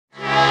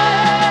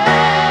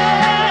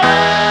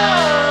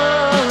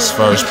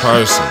That's first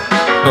person.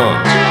 You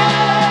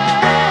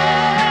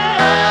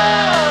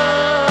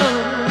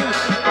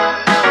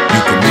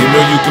can beat me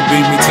or you can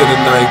beat me to the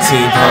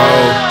 19th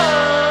hole.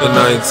 The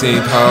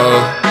 19th hole.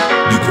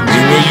 You can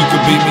beat me or you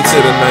can beat me to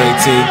the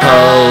 19th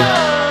hole.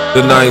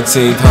 The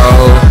 19th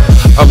hole.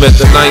 I'm at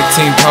the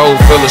 19th hole,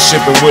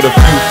 fellowshipping with a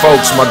few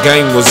folks. My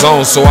game was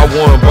on, so I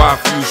won by a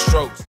few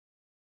strokes.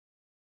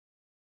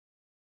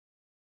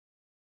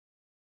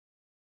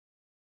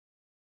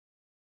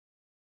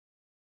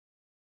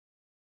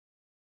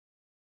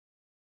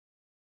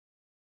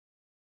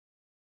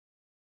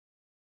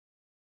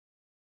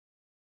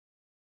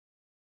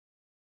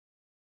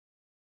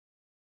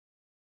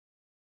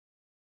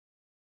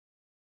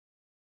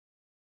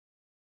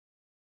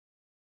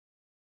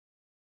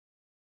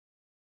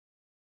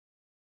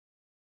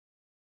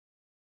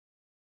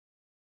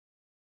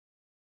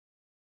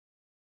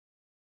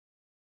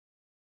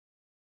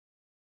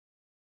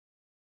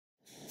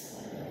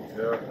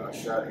 Yeah, I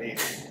shot 80.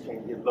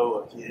 Can't get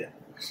lower. Yeah.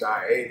 I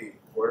shot 80.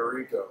 Puerto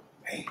Rico.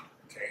 Damn.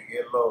 Can't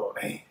get lower.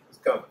 Damn. Let's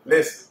go.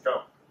 Listen,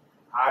 go.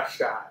 I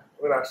shot,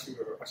 what did I shoot?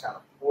 I shot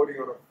a 40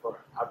 on the front.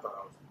 I thought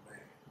I was a man.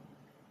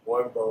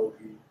 One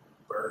bogey,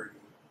 birdie.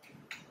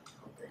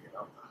 I'm thinking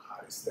I'm the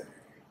hottest thing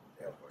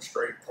ever.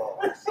 Straight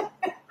pause. I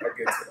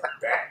get to the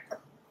back.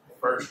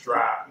 First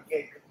drive.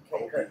 You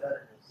can't cut none of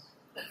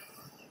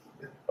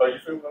this. Oh, you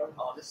feel me?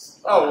 Oh, this.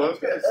 Oh, well, it's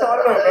good.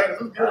 Start it up, man.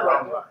 This is good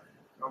right now.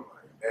 I'm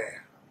like,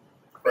 damn.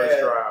 First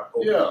drive,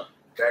 yeah.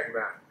 Back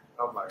nine.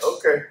 I'm like,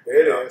 okay,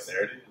 there it is.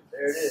 There it is.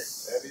 There it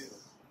is. That is.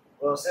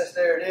 Well, since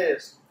there it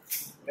is,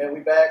 man,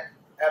 we back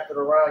after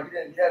the round.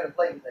 You haven't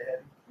played today,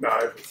 have you? No,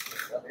 I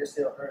mean, it's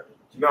still early.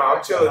 No,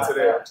 I'm chilling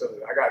today. I'm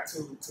chilling. I got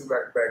two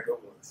back-to-back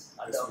good ones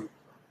this week.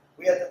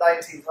 We at the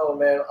 19th hole,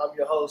 man. I'm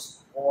your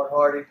host, Warren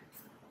Hardy.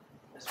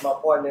 This is my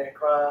partner in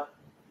crime,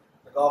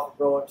 the golfer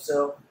bro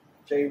himself,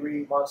 Jay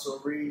Reed, Mansour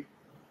Reed.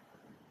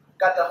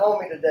 Got the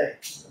homie today.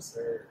 Yes,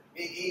 sir.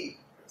 Big E.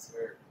 Yes,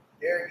 sir.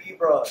 Eric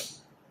Ebron.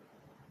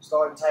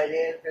 Starting tight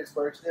end,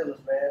 Pittsburgh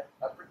Steelers, man.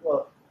 I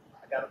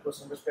got to put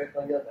some respect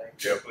on your name.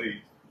 Yeah,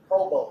 please.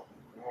 Pro Bowl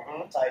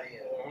tight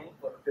end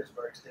for the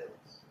Pittsburgh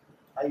Steelers.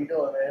 How you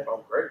doing, man?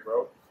 I'm great,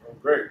 bro. I'm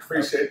great.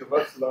 Appreciate the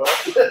much love.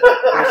 Appreciate the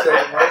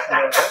much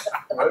love.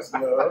 Much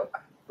love.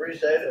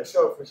 Appreciate it.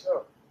 For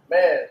sure.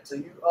 Man, so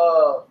you,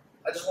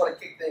 I just want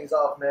to kick things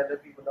off, man.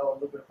 Let people know a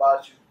little bit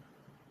about you.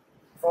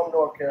 From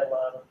North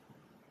Carolina,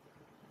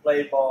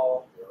 played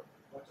ball,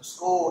 went to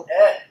school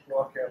at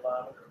North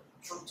Carolina,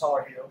 true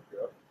Tar Heel.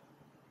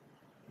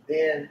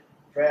 Then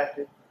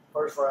drafted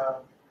first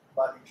round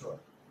by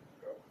Detroit.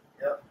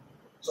 Yep.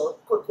 So,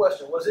 quick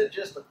question: was it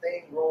just a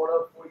thing growing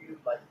up for you?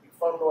 Like you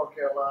from North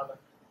Carolina,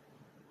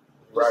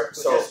 right?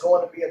 So just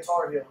going to be a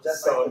Tar Heel.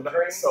 Was that like the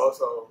dream?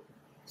 So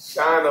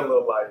shine a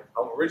little light.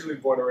 I'm originally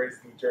born and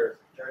raised in New Jersey.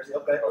 Jersey,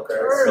 okay.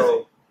 Jersey.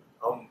 So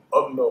I'm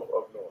up north.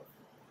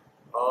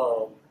 I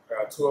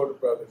got two older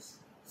brothers,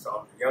 so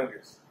I'm the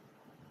youngest.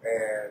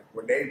 And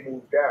when they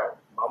moved out,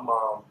 my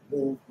mom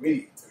moved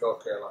me to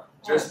North Carolina.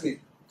 Just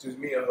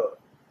me and her.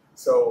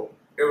 So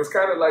it was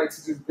kind of like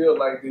to just build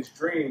like this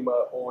dream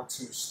or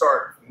to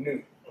start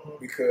new,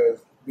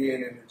 because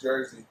being in New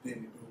Jersey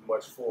didn't do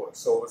much for us.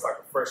 So it was like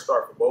a fresh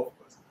start for both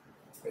of us.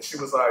 And she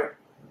was like,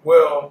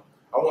 well,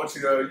 I want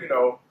you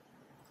to,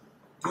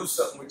 do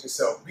something with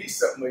yourself, be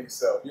something with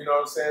yourself. You know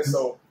what I'm saying?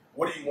 So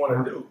what do you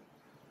want to do?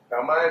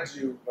 Now, mind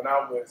you, when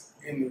I was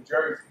in New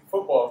Jersey,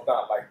 football is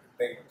not like the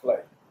thing to play.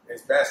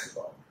 It's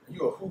basketball.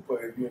 You're a hooper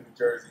if you're in New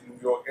Jersey, New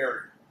York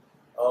area.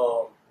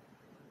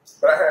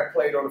 But I had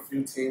played on a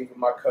few teams with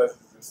my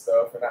cousins and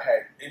stuff, and I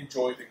had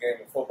enjoyed the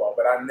game of football,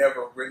 but I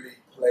never really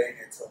played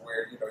it to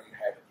where, you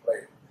had to play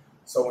it.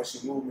 So when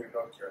she moved me to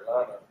North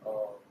Carolina,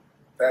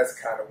 that's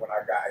kind of when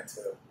I got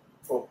into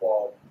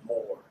football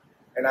more.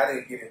 And I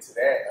didn't get into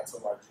that until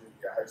my junior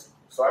year of high school.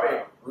 So I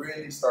didn't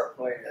really start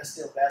playing. That's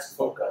still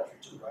basketball country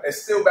too, right?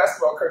 It's still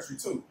basketball country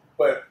too,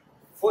 but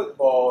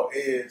football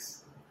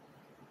it's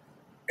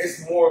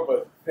more of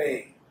a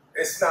thing.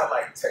 It's not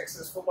like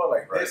Texas football.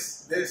 Like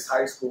this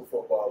high school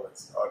football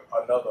is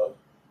another,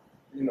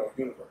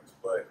 universe.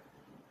 But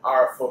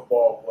our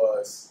football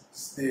was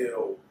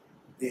still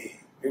big.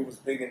 It was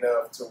big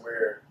enough to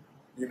where,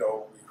 we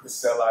could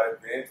sell out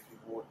events.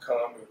 People would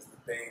come. It was the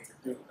thing to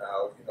do.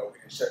 Now, we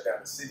didn't shut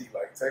down the city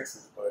like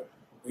Texas, but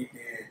we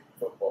did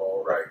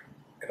football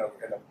in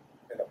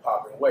a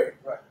popping way.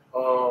 Right.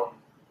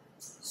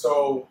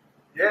 So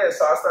I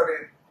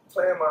started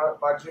playing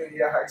my junior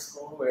year of high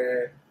school,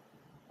 and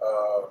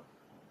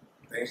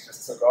things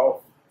just took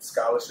off.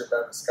 Scholarship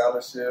after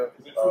scholarship.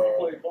 Is it true you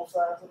played both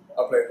sides of the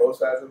ball? I played both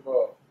sides of the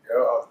ball. I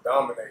was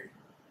dominating.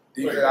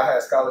 Defense, I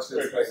had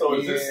scholarships. So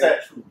is this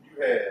stat true?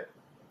 You had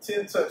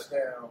 10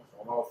 touchdowns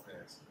on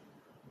offense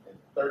and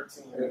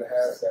 13 and a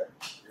half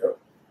sacks. Yep.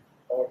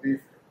 On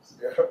defense.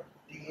 Yep.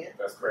 DN?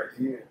 That's correct.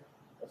 DN.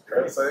 That's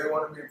correct. So they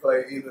wanted me to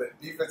play either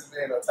defensive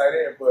end or tight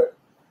end, but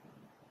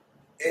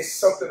it's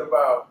something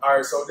about, all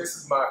right, so this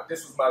was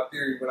my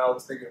theory when I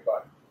was thinking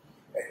about it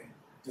and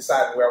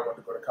deciding where I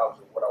wanted to go to college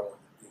and what I wanted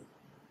to do.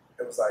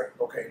 It was like,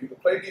 okay, you can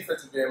play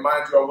defensive end.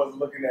 Mind you, I wasn't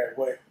looking at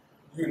what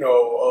you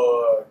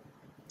know,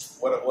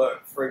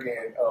 what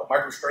friggin'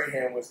 Michael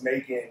Strahan was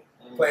making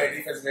playing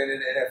defensive end in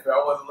the NFL.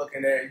 I wasn't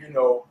looking at, you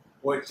know,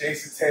 what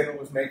Jason Taylor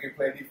was making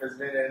playing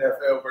defensive end in the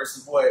NFL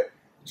versus what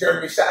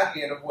Jeremy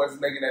Shockey and the boys was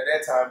making at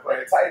that time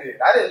playing tight end.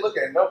 I didn't look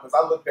at numbers.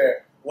 I looked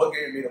at what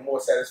gave me the more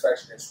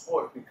satisfaction in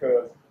sport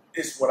because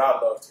it's what I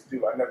love to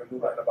do. I never knew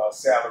nothing about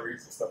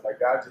salaries and stuff like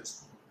that. I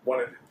just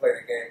wanted to play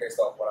the game based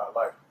off what I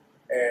like.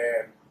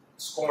 And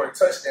scoring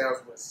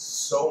touchdowns was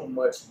so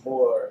much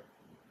more.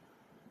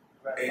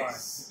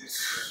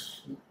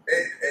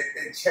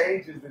 It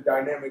changes the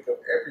dynamic of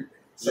everything.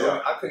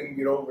 So I couldn't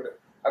get over that.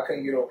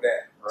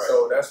 Right.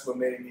 So that's what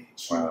made me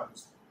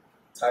choose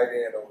tight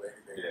end over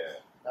anything. Yeah.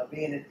 Now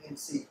being an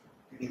NC,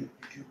 did you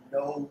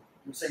know?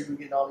 You say you were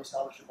getting all these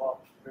scholarship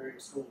offers from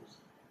various schools.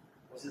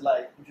 Was it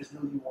like you just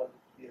knew you wanted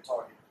to be a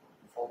target,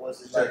 or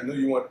was it like I knew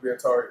you wanted to be a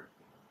target?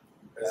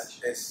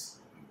 It's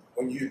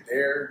when you're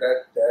there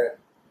that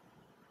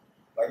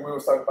like we were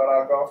talking about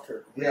our golf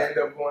trip. We end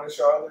up going to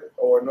Charlotte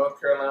or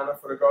North Carolina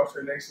for the golf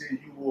trip next year.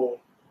 You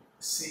will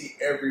see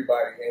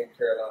everybody in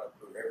Carolina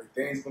blue.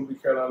 Everything's gonna be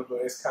Carolina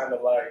blue. It's kind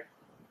of like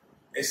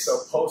it's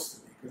supposed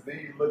to be because then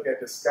you look at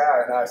the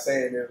sky and I'm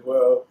saying is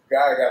well,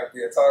 guy got to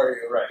be a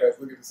target because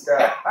look at the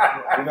sky.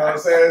 You know what I'm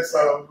saying?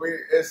 So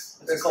it's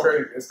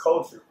crazy. It's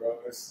culture, bro.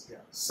 It's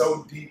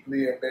so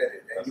deeply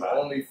embedded, and you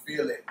only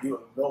feel it.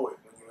 You'll know it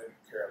when you're in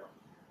Carolina.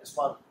 It's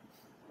fun.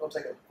 We're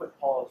gonna take a quick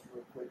pause,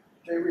 real quick.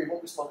 Jay Reed,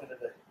 what we smoking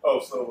today? Oh,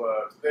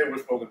 so today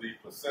we're smoking the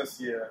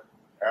Plasencia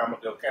Cigar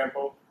del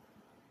Campo.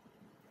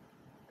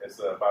 It's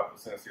by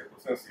Plasencia.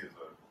 Plasencia is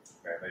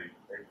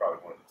they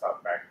probably one of the top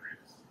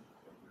factories,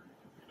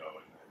 you know,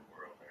 in the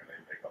world, man. They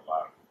make a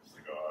lot of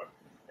cigars,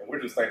 and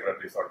we're just thinking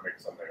that they started making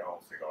some of their own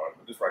cigars.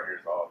 But this right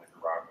here is all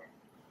Nicaraguan,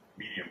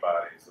 medium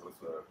body, so it's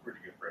a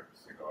pretty good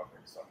breakfast cigar.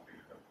 Maybe something we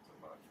didn't too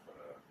much,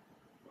 but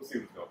we'll see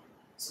what's going to do.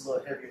 It's a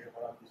little heavier than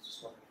what I'm used to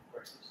smoking for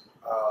breakfast.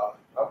 I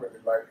really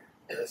like it.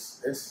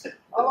 It's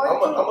I like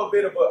I'm a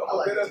bit of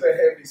a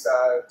heavy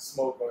side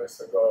smoker on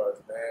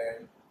cigars,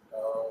 man.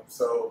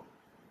 So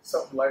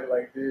something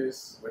like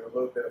this with a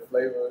little bit of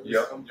flavor.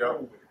 I'm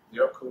cool with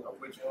it. Cool. I'm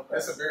with you on that.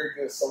 That's a very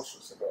good social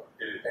cigar.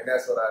 It is. And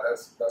that's what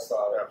that's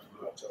all I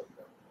absolutely chose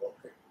them.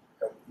 Okay.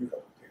 You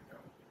help me pick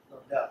them. No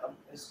doubt.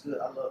 It's good.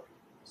 I love it.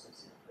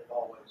 They've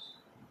always.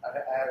 I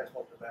haven't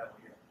smoked a bad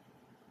one yet.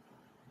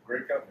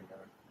 Great company,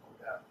 man. No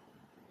doubt.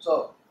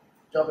 So,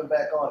 jumping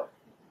back on it.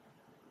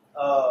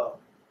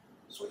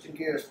 Switching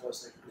gears for a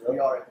second, because we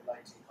are at the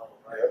 19th hole,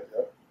 right?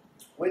 Yep.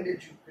 When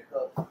did you pick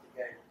up the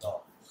game of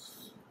golf?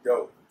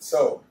 Yo,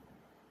 so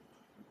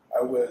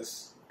I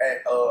was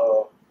at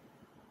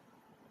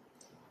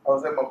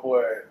my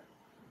boy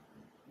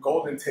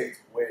Golden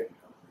Tate's wedding.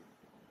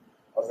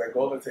 I was at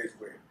Golden Tate's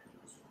wedding.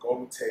 It was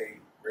Golden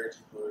Tate,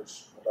 Reggie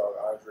Bush, my dog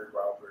Andre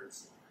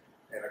Roberts,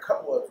 and a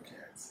couple other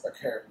cats. I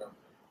can't remember.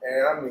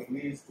 And I mean,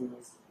 these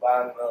dudes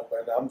lining up,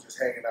 and I'm just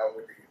hanging out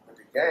with the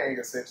gang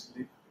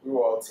essentially. We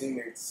were all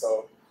teammates,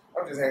 so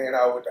I'm just hanging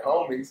out with the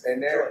homies,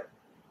 and they're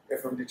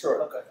from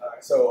Detroit. Okay, all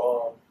right.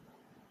 So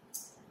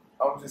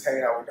I'm just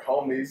hanging out with the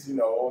homies. You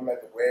know, I'm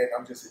at the wedding.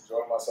 I'm just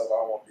enjoying myself. I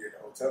don't want to be at the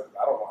hotel because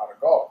I don't know how to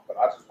golf, but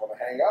I just want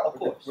to hang out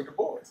with the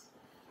boys.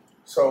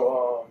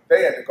 So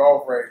they at the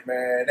golf range,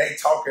 man. They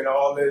talking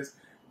all this,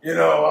 you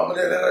know, all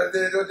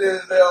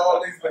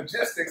these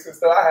logistics and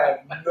stuff. I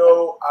had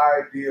no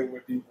idea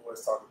what these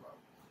boys talking about.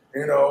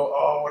 You know,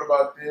 oh, what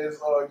about this?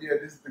 Oh, yeah,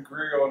 this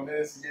degree on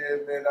this. Yeah,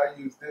 man, I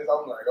use this.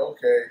 I'm like,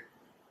 okay,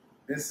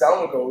 I'm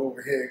going to go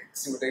over here and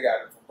see what they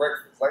got for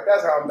breakfast. Like,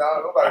 that's how I'm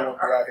down. Nobody want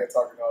to be out here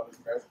talking all this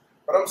mess.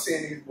 But I'm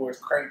seeing these boys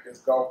crank this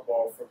golf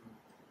ball from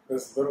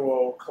this little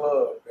old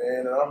club,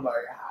 man. And I'm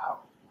like,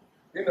 how?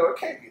 You know, it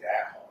can't be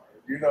that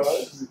hard. You know,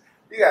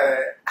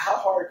 how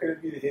hard could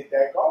it be to hit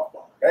that golf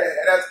ball?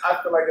 I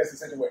feel like that's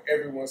essentially what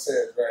everyone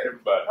says, right?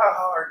 Everybody. How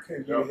hard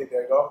could it be to hit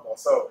that golf ball?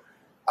 So,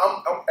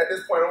 I'm at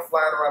this point. I'm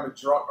flying around the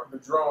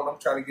drone. I'm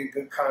trying to get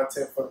good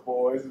content for the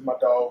boys. This is my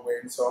dog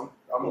wedding, so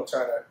I'm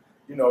trying to,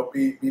 you know,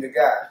 be the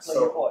guy.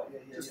 So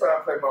just trying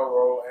to play my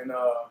role, and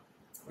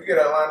we get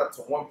a lineup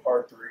to one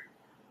par three,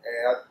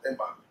 and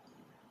about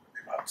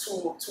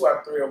two out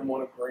of three of them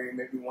on the green.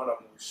 Maybe one of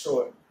them was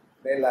short.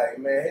 They like,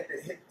 man,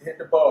 hit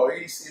the ball.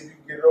 See if you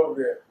can get it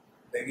over there.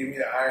 They give me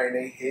the iron.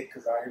 They hit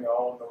because I don't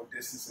know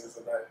distances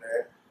or nothing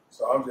there.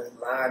 So I'm just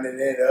lining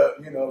it up,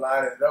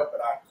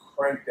 but I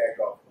crank that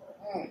golf ball.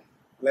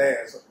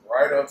 Lands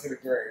right onto the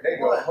green. They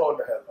go, hold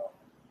the hell on.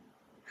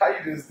 How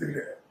you just do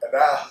that? And I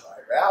was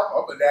like,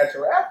 I'm a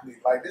natural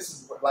athlete. Like, this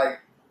is like,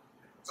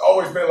 it's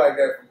always been like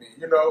that for me,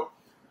 you know?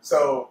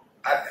 So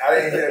I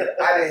didn't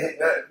hit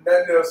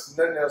nothing else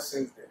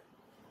since then.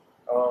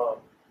 How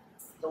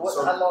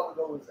long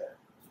ago was that?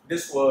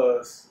 This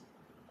was,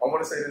 I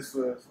want to say this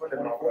was, when did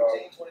my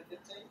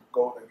 2015?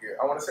 Golden Gear.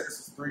 I want to say this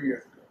was 3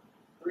 years ago.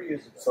 3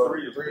 years ago. So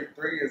 3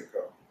 years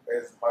ago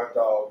is my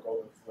dog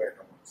Golden's wedding,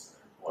 I want to say.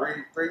 Wow.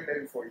 Three,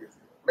 maybe 4 years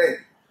ago.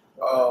 Maybe.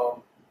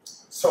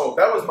 So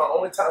that was my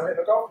only time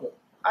hitting a golf club.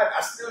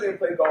 I still didn't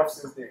play golf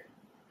since then.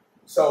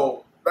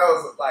 So that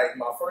was like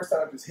my first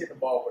time just hitting the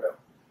ball with him.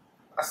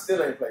 I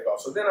still ain't play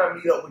golf. So then I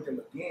meet up with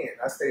them again.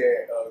 I stay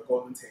at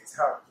Golden Tate's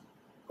house.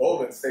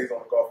 Golden stays on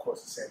the golf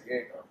course in San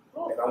Diego.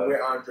 And I'm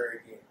with Andre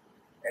again.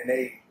 And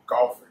they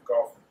golfing.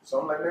 So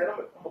I'm like, man, I'm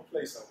going to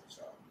play something with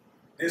y'all.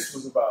 This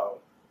was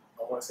about,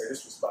 I want to say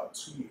this was about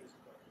 2 years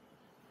ago.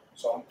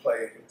 So I'm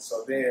playing.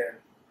 So then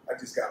I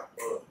just got a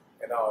bug.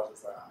 And I was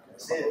just like, I'm going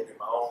to go get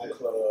my own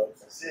clubs.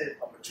 That's it.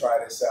 I'm going to try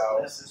this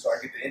out. So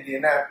I get to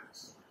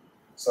Indianapolis.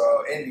 So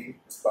Indy,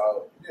 it's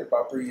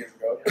about 3 years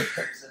ago.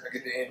 I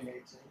get to Indy.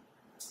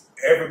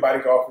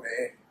 Everybody golfing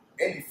the Indy.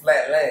 Indy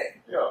flat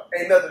land. Yeah.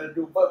 Ain't nothing to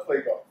do but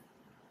play golf.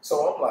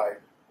 So I'm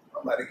like,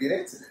 I'm about to get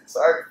into this.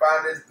 So I can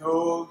find this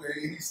dude,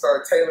 and he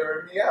started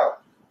tailoring me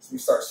out. So we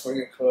start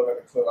swinging club at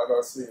the club. I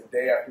go to see him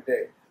day after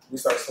day. We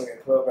start swinging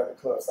club at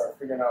the club, start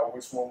figuring out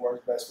which one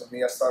works best for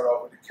me. I started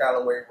off with the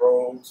Callaway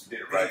Rose,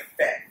 did it right.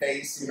 fat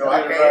face,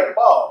 I can't hit the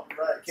ball.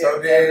 Right. So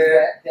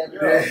then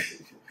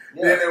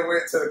it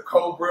went to the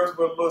Cobras with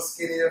a little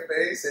skinnier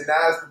face, and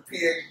now it's the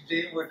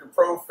PhD with the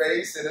pro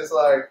face, and it's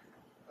like,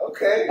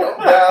 okay, I'm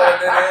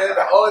dialing it in.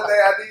 The only thing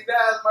I need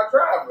now is my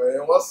driver,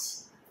 and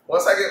once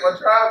I get my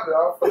driver,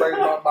 I feel like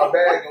my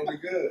bag gonna be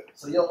good.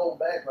 So your whole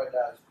bag right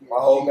now is PhD. My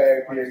whole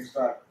bag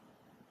PhD.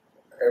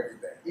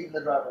 Everything. Even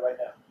the driver right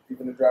now.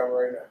 Even the driver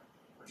right now.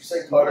 But you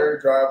say putter,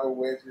 driver,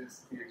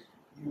 wedges, PhD.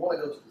 You want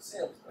to go to the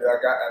Sims? Yeah,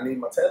 I need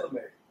my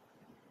TaylorMade.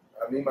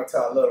 I need my I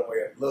love the way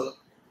it look.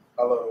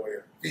 I love the way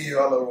it feel.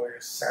 I love the way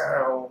it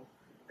sound.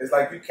 It's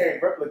like you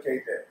can't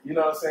replicate that. You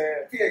know what I'm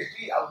saying?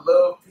 PhD. I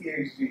love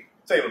PhD.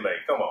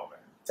 TaylorMade, come on, man.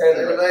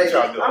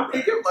 TaylorMade. I'm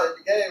picking my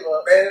game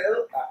up. Man,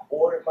 I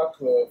ordered my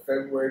club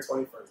February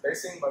 21st. They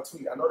seen my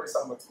tweet. I know they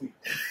saw my tweet.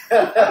 I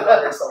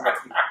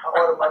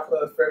ordered my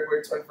club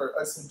February 21st.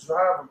 I said,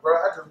 driver, bro.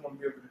 I just want to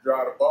be able to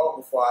drive the ball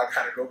before I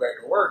gotta go back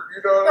to work.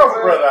 You know what I'm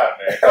saying? Brother out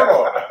there. Come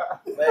on,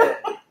 man.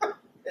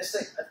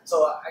 So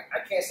I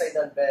can't say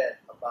nothing bad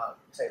about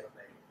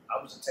TaylorMade.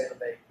 I was a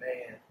TaylorMade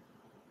man.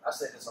 I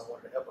said this on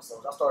one of the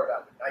episodes. I started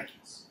out with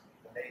Nikes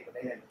when they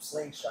had them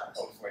slingshots.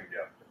 Oh, sling,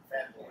 yeah. The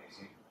fat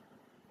boys.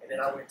 And then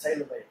I went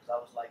TaylorMade because I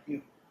was like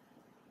you.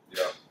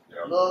 Yeah.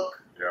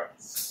 Look. Yeah.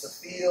 The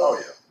feel. Oh,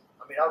 yeah.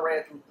 I mean, I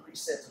ran through 3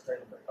 sets of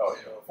TaylorMade. Oh,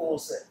 yeah. Full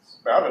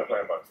sets. Man, I've been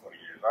playing about 20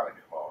 years. I didn't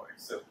get them all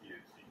except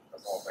PhD.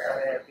 That's the only thing I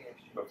had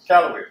PhD. But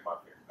Callaway is my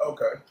favorite.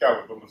 Okay.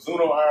 Callaway. But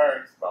Mizuno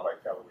irons, I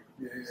like Callaway.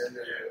 Yeah.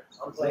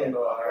 I'm playing.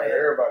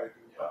 Everybody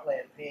do. I'm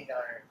playing ping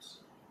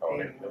irons. Oh,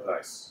 they're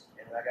nice.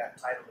 And I got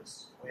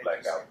Titleist.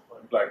 Black out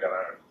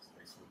irons.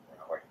 They sweet.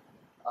 I like them.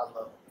 I love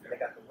them. Yeah. They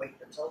got the weight,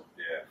 the toe.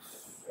 Yeah.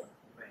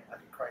 Man, I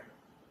can crank them.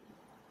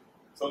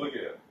 So look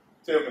at it.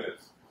 Tell me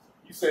this.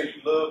 You say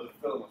you love the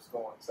feeling of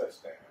scoring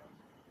touchdowns.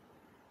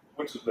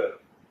 Which is better?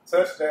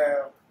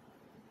 Touchdown,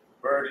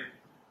 birdie,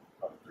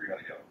 or the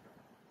 300 yards?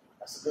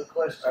 That's a good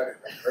question.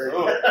 Very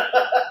good.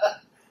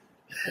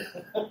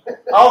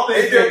 I don't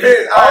think it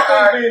depends.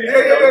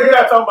 We're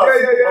not talking about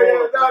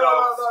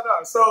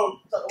No. So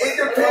it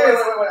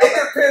depends. It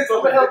depends on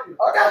I'm gonna help you.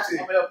 I got you.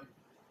 I'm gonna help you.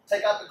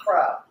 Take out the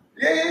crowd.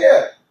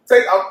 Yeah.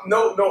 Take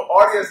no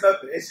audience,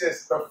 nothing. It's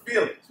just the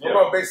feelings. We're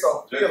going based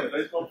off feelings.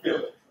 They don't feel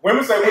it.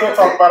 Women say we don't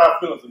talk about our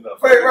feelings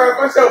enough. Wait, right,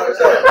 for sure.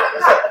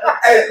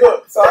 Hey,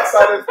 look. So I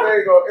saw this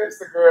thing on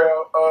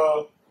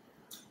Instagram.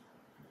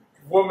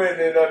 Woman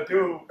and a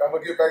dude. I'm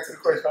gonna get back to the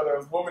question. There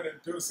was woman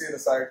and dude seeing a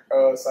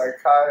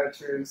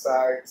psychiatrist,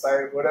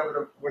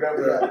 whatever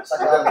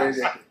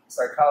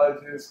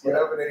psychologist,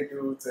 whatever they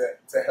do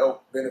to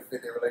help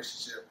benefit their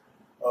relationship.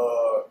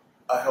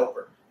 A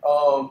helper.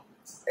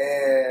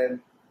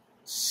 And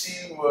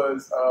she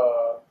was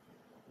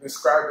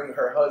describing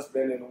her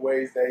husband in the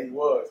ways that he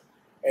was,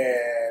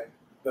 and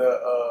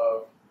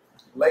the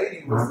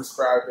lady was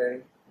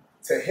describing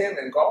to him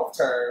in golf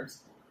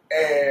terms,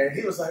 and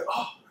he was like,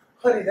 "Oh,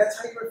 honey, that's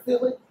how you're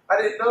feeling? I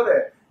didn't know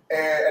that."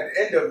 And at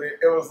the end of it,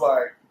 it was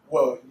like,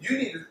 "Well, you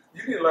need to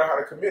learn how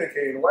to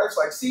communicate." And the wife's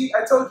like, "See,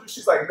 I told you."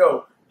 She's like,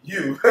 "No,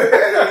 you." And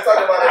they was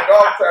talking about in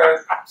golf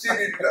terms. She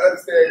needed to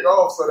understand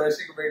golf so that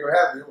she could make her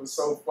happy. It was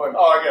so funny.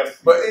 Oh, I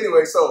guess. But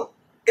anyway, so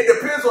it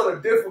depends on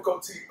the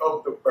difficulty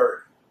of the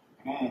birdie.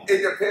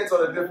 It depends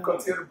on the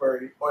difficulty of the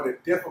birdie or the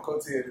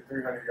difficulty of the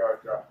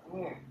 300-yard drive.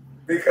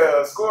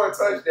 Because scoring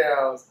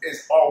touchdowns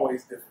is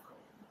always difficult.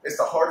 It's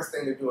the hardest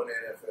thing to do in the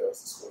NFL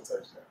is to score a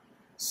touchdown.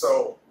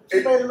 So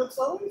it made it look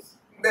so easy.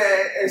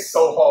 Man, it's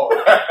so hard.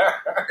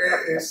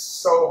 It is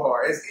so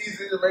hard. It's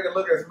easy to make it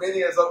look as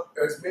many of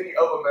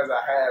them as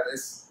I have.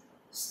 It's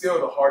still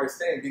the hardest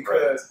thing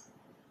because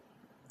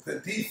the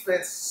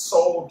defense's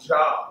sole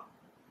job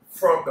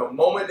from the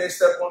moment they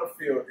step on the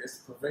field is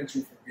to prevent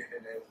you from getting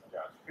in there.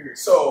 Period.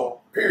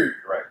 So, period.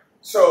 Right.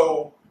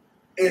 So,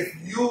 if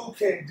you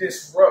can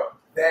disrupt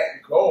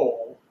that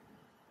goal,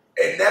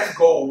 and that's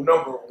goal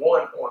number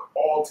one on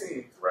all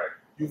teams, right?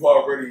 You've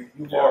already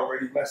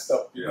messed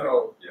up. Yeah. You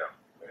know. Yeah.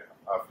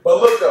 But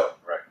look though,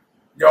 right?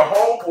 Your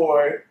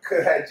homeboy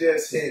could have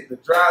just hit the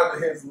drive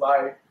of his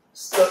life,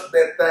 stuck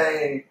that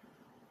thing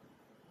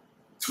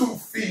 2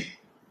 feet,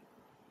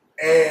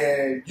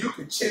 and you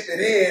can chip it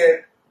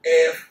in.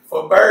 And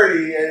for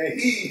birdie, and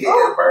he hit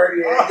a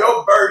birdie, and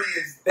your birdie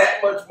is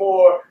that much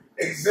more.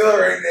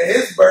 exhilarating than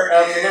his birdie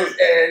is,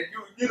 and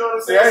you know what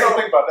I'm See, I saying? didn't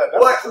think about that.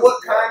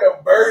 What kind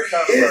of birdie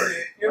is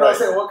it? You know what I'm Right.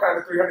 saying? What kind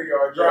of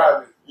 300-yard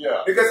drive is it?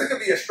 Yeah. Because it could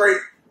be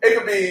it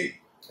could be,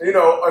 you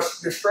know,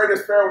 the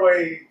straightest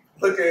fairway,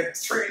 look at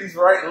trees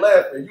right and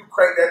left, and you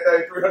crank that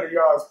thing 300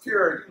 yards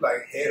pure, you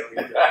like, hell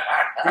yeah.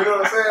 You know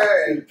what I'm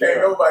saying? And can't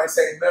nobody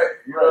say nothing.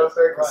 You know what I'm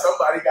saying? Because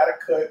somebody got to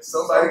cut,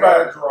 somebody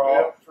got to draw.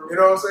 Yeah, you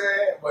know what I'm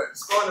saying? But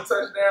scoring a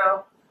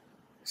touchdown,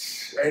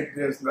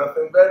 there's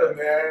nothing better,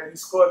 man. You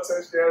score a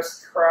touchdown,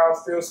 crowd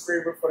still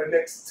screaming for the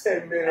next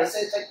 10 minutes. I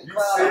said take the You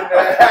crowd sitting out.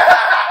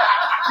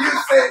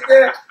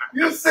 there.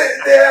 You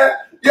sitting there.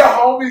 Your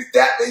homies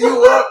dapping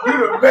you up. You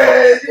the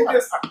man.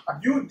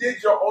 You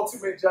did your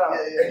ultimate job.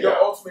 And your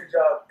ultimate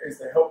job is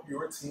to help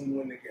your team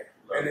win the game.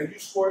 And if you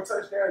score a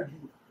touchdown,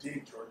 you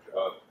did your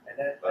job. And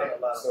that ain't a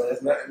lot of So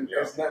it's nothing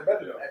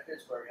better than that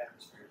Pittsburgh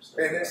atmosphere.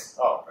 And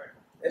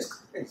it's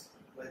crazy.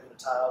 Playing with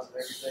the tiles and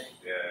everything.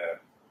 Yeah.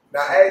 Now,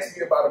 ask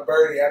me about a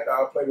birdie after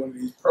I play one of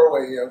these pro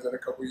AMs in a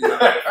couple years.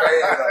 And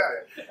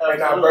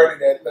I birdie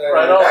that thing.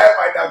 Right on. That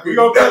might not be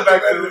gonna come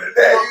back better to than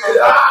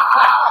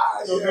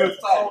that. So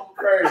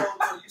Crazy.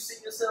 So you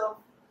see yourself?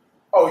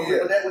 Oh,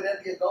 yeah. Would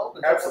that be a goal?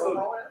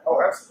 Absolutely.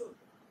 Oh, absolutely.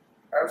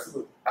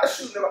 Absolutely. I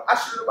shoot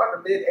about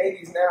the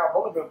mid-80s now. I've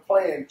only been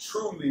playing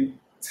truly,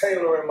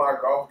 tailoring my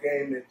golf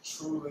game and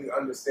truly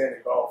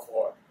understanding golf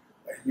for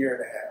a year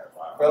and a half.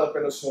 Wow.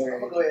 Developing a swing. I'm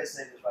going to go ahead and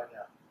say this right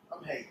now.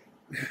 I'm hating.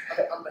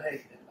 I'm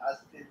hating.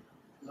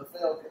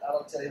 LaFell, I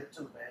don't tell him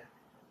too, man.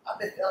 I've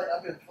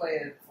been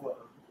playing for a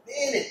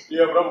minute.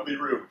 Yeah, but I'm gonna be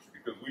real with you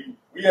because we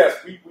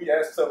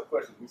ask tough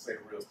questions. We say the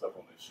real stuff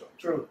on this show.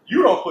 True.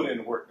 You don't put in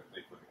the work that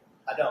they put in.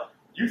 I don't.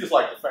 You just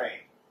like the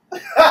fame. You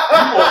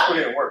want to put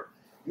in work.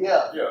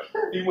 Yeah. Yeah.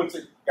 He went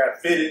to got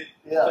fitted.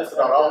 Yeah. Tested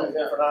out all these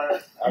different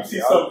irons. You see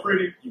something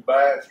pretty, you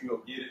buy it. You go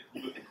get it.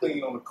 You looking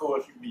clean on the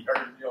course. You be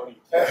hurt. You don't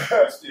even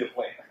care. You still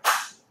playing.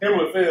 Him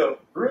with Phil.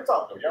 Real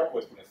talk though. Y'all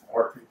boys put in some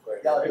work.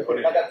 Y'all They put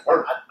in I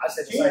work.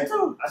 said the He same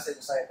too. I said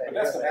the same thing. But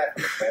that's the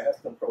athletes, man. That's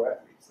them pro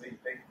athletes.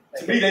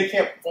 To me, they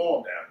can't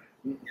perform down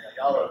there.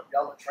 Yeah,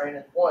 y'all are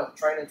training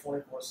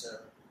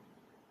 24/7.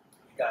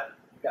 You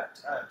got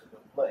time to go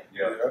play.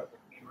 Yeah.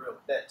 Be real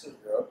with that too.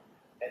 Yeah.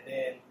 And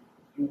then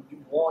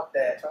you want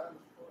that time.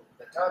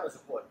 The time is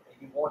important,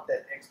 and you want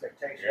that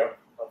expectation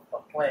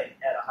of playing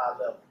at a high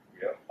level.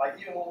 Yeah. Like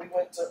even when we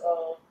went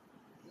to,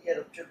 he had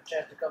a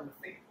chance to come to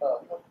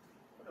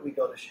where did we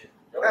go this year?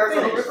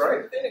 Phoenix,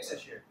 right? Phoenix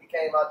this year. He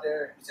came out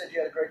there. He said you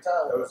had a great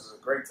time That with us. was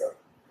a great time.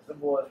 The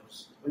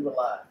boys, we were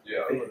live.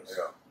 Yeah. Phoenix.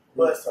 Yeah.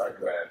 But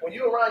Man. when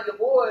you're around your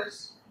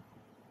boys,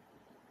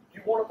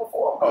 you want to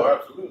perform. Oh, good.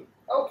 absolutely.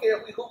 I don't care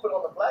if we hooping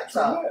on the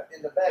blacktop Yeah.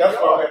 in the backyard.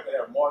 That's why I have to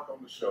have Mark on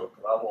the show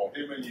because I want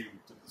him and you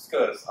to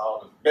discuss all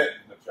this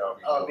betting that y'all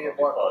be doing. Me and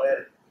Mark on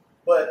that.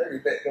 But Every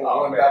bet them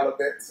Oh, $1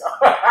 bets.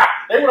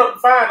 They went up to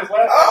find us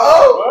last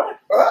Uh-oh. time.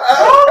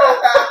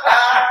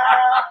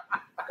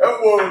 That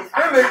was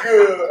really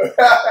good.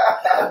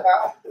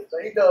 so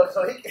he knows.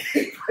 So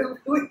he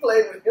we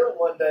played with him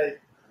one day.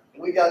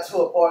 And we got to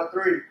a par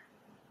 3.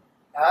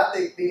 I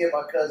think me and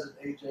my cousin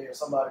AJ or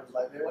somebody was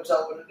like, "Man, what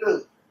y'all gonna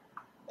do?"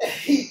 And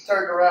he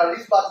turned around.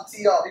 He's about to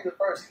tee off. He was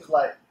first. He was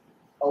like,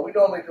 "Oh, we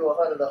normally do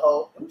 100 a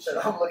hole."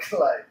 I'm looking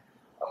like,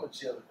 I'm gonna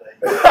chill today.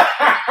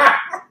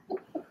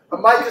 I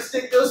might just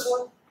stick this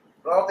one,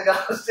 but I don't think I'm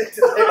gonna stick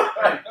to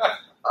that.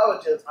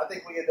 I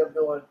think we ended up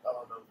doing, I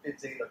don't know,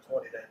 15 or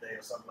 20 that day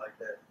or something like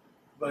that.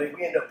 But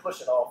we ended up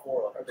pushing all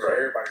 4 of them. That's right.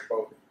 Everybody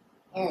voted.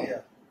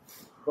 Yeah.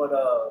 But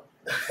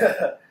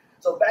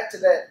so back to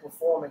that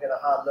performing at a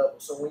high level.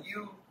 So when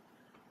you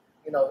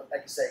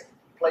like you say,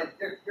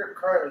 you're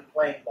currently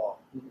playing ball,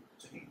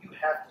 so you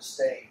have to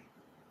stay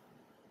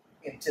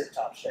in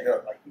tip-top shape. Yeah.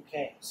 Like you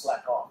can't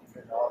slack off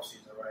even in the off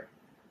season, right?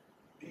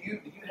 Do you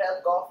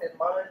have golf in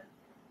mind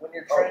when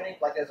you're training,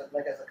 like as a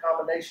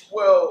combination?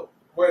 Well,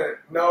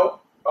 no.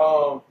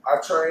 I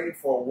train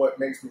for what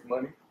makes me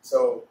money.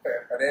 So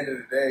at the end of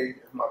the day,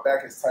 if my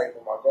back is tight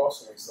or my golf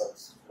swing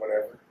sucks,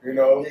 whatever,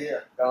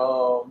 Yeah.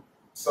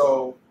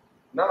 So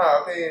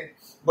I mean,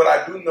 but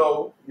I do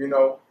know,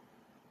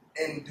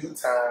 in due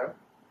time,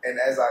 and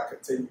as I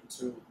continue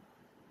to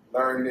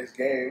learn this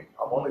game,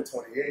 I'm only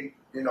 28.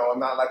 I'm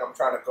not like I'm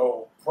trying to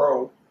go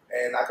pro,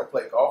 and I can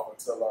play golf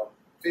until I'm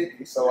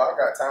 50. So I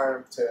got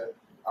time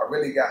I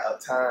really got a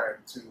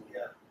time to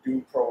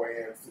do pro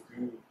ams, to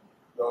do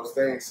those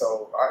things.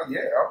 So I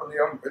believe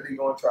I'm really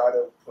going to try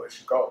to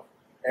push golf.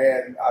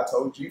 And I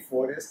told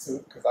G4 this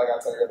too, because I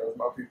got to tell you, those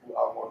my people,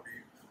 I want to be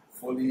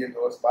fully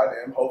endorsed by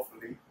them,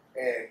 hopefully,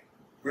 and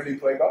really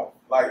play golf.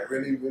 Like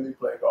really, really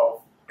play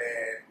golf.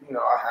 And,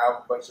 I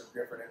have a bunch of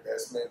different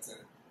investments, and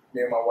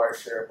me and my wife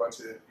share a bunch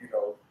of,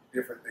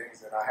 different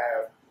things, and I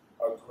have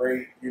a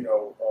great,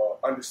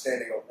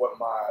 understanding of what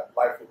my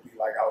life would be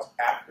like. I was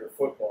after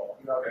football.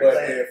 But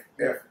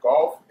if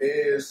golf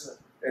is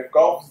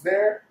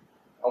there,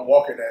 I'm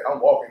walking that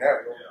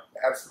road.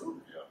 Yeah.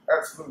 Absolutely. Yeah.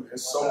 Absolutely.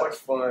 It's so much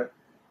fun.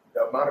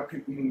 The amount of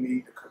people you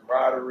meet, the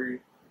camaraderie,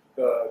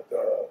 the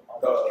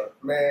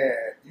man,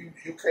 you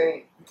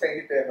can't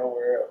get that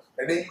nowhere else.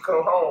 And then you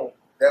come home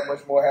that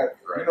much more happy.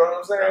 Right. You know what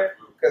I'm saying?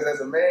 Absolutely. Because as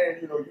a man,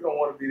 you don't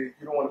want to be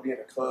in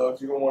the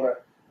clubs. You don't want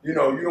to. You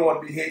don't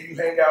want to be here. You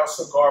hang out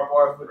cigar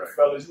bars with the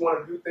fellas. You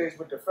want to do things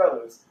with the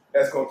fellas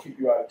that's gonna keep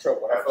you out of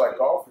trouble. And I feel like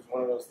golf is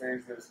one of those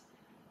things that's.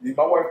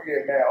 My wife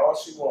get mad all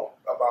she wants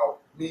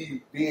about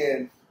me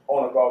being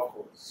on a golf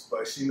course,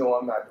 but she know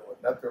I'm not doing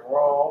nothing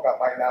wrong. I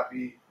might not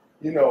be,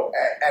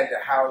 at the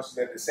house.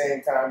 At the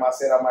same time, I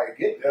said I might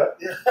get there.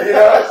 You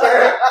know what I'm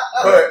saying?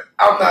 But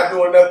I'm not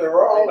doing nothing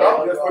wrong.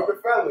 I'm just with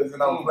the fellas,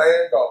 and I'm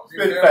playing golf.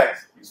 Spit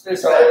facts. So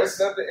it's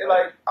nothing.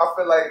 Like I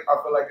feel like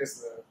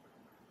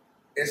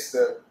it's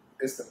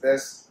the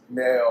best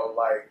male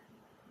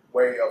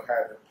way of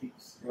having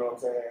peace. You know what I'm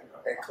saying?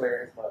 And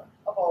clearing his mind.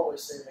 I've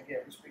always said, again,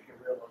 we're speaking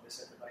real on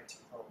this at the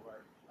 19th hole,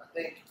 right? I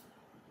think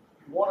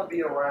you want to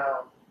be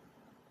around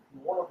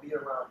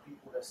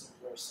people that's in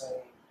your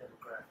same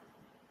demographic,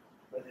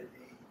 whether it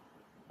be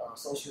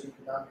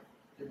socioeconomic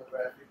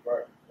demographic,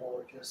 right,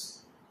 or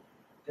just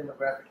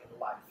demographic in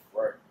life,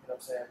 right. You know what I'm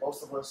saying?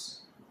 Most of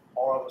us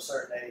are of a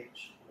certain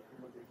age. You're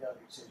a little bit younger.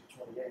 You said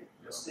you're 28,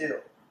 but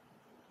still,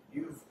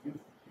 you've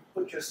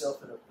put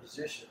yourself in a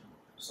position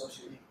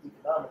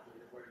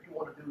socioeconomically where you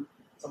want to do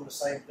some of the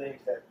same things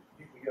that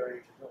people your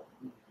age are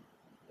doing.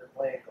 They're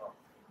playing golf.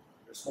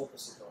 They're smoking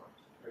cigars.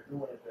 They're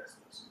doing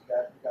investments. You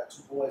got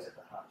two boys at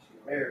the house.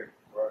 You're married.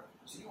 Right.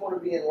 So you want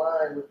to be in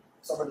line with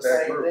some of the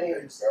same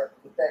things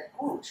with that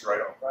group. Right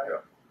on. Right?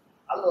 Yeah.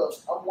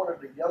 I'm one of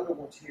the younger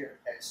ones here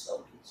at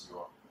Stokies.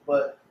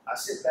 But I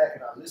sit back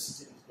and I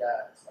listen to these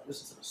guys. I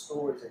listen to the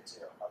stories they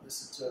tell. I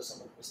listen to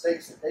some of the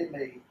mistakes that they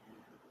made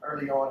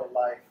early on in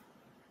life.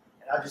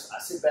 And I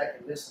sit back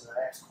and listen and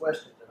I ask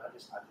questions and I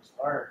just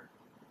learn.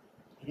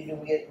 And even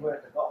we're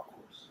at the golf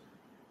course,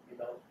 I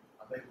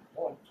make a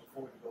point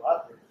before we go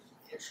out there.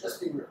 Let's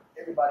be real.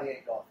 Everybody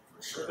ain't golfing.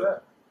 For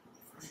sure.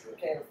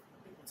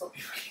 Some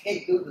people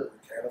can't do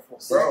the Can't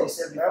afford 60,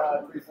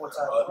 75, 3-4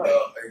 times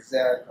right.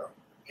 Exactly.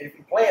 And if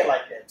you're playing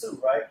like that too,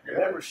 right? The Yeah.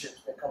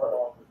 memberships that come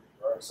along with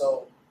it, right?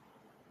 So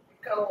you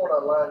kind of want to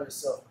align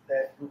yourself with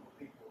that group of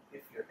people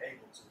if you're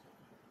able to.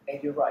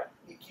 And you're right.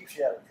 It keeps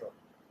you out of trouble.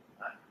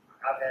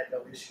 I've had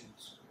no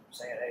issues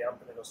saying, hey, I'm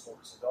going to go smoke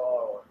a cigar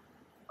or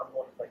I'm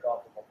going to play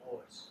golf with my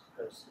boys.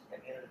 Because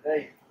at the end of the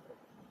day,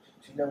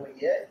 you know where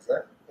you're at.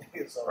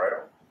 Exactly. So Right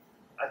on.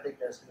 I think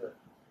that's good.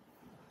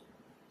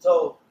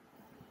 So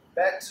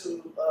back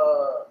to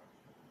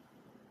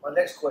my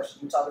next question.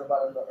 You were talking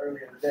about it a little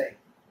earlier today.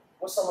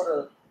 What's some of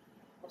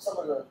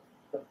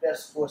the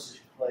best courses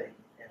you played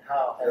and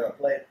how have you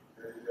played?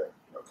 Yeah.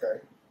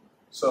 Okay.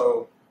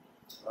 So,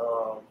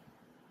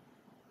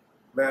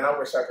 man, I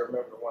wish I could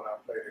remember the one I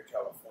played in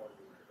California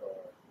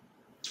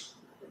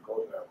with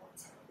Golden at one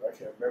time. I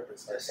can't remember.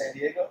 Is that San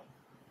Diego?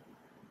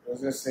 It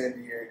was in San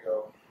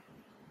Diego.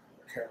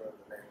 I can't remember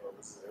the name of it.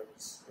 It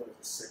was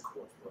a sick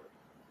course, but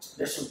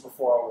this was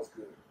before I was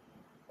good.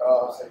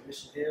 Say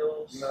Mission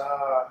Hills.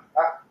 Nah,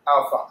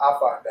 I'll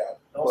find out.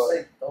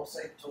 Don't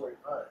say Torrey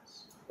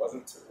Pines.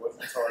 Wasn't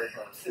Torrey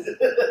Pines.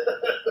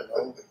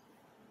 No.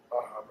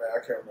 Man, I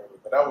can't remember.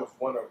 But that was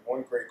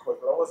one great course,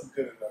 but I wasn't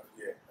good enough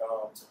yet to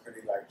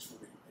really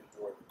truly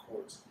enjoy the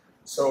course.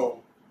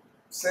 So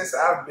since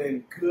I've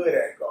been good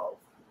at golf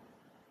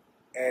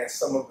and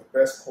some of the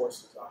best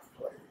courses I've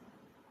played,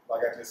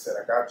 like I just said,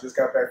 I just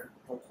got back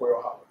from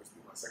Quail Hollow. This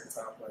will be my second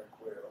time playing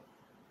Quail.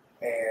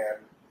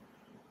 And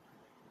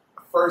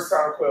first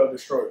time Quail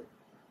destroyed me.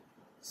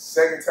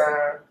 Second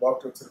time,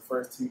 walked up to the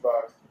first tee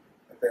box,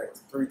 and that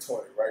was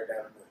 320 right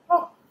down the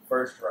middle.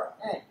 First drive.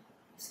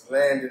 Just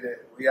landed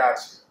it. We out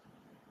here.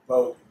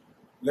 Bogey.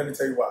 Let me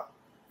tell you what.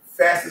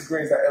 Fastest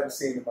greens I ever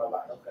seen in my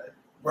life. Okay.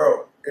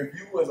 Bro, if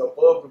you was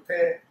above the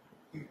pin,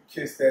 you could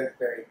kiss that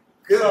thing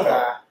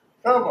goodbye.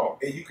 Come on.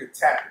 And you could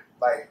tap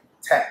it.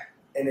 Tap.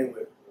 And it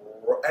would.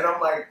 And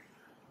I'm like,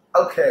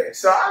 okay.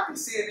 So I be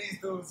seeing these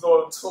dudes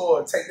on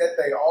tour take that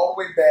thing all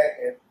the way back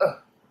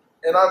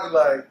and I'll be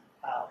like,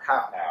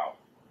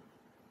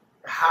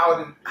 how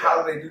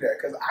do they do that?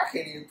 Because I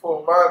can't even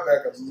pull mine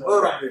back a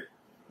little bit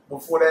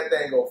before that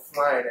thing go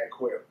flying that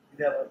Quail.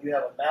 You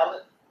have a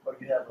mallet or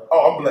you have a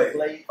I'm blade.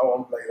 blade? Oh,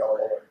 I'm blade all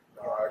the way.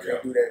 No, I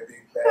can't do that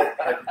big bag,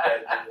 heavy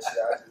bag bullshit.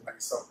 I just need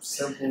something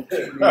simple,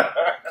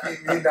 keep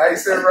me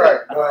nice and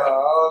right.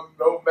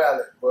 No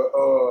mallet. But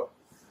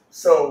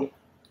so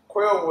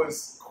Quail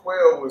was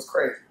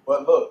crazy.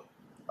 But look,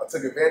 I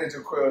took advantage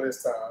of Quail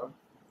this time.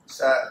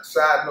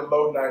 Shot in the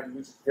low 90s,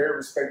 which is very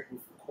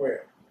respectable for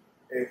Quail.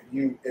 If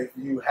you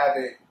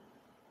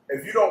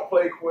don't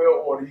play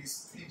Quail or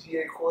these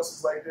PGA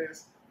courses like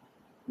this,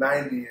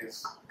 90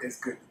 is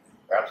good.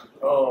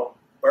 Absolutely.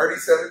 Birdie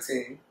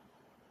 17,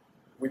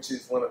 which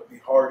is one of the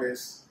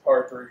hardest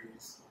par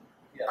threes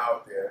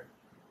out there.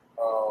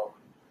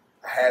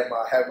 I had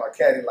my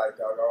caddy like,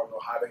 dog, I don't know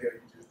how the hell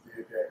you just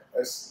did that.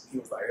 He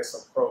was like, there's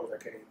some pros that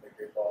can't even make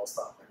their ball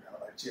stop like that.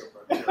 I'm like, chill,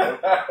 bro, chill.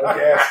 Don't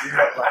gas me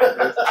up like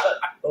this.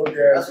 Don't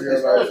gas me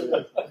up like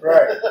this.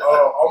 Right.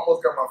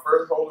 Almost got my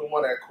first hole in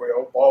one at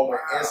Quail. Ball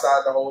went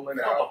inside the hole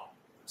and out.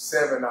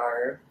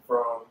 7-iron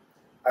from,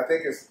 I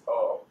think it's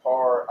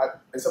par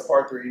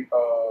 3.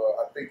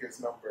 I think it's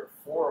number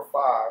 4 or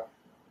 5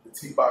 the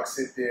tee box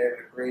sit there,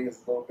 and the green is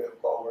a little bit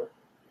lower.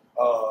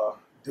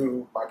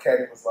 Dude, my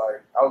caddy was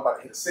like, I was about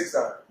to hit a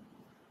 6-iron.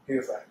 He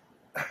was like,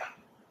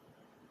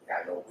 you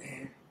got no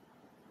wind.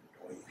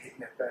 The way you hitting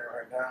that thing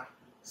right now,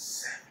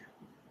 7.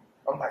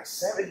 I'm like,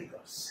 7? He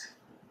goes, 7.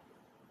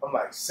 I'm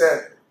like,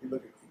 7. He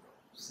looked at me, he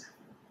goes, 7.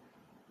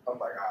 I'm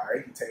like, all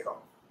right, he take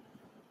off.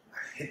 I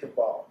hit the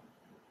ball.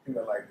 He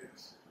went like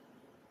this.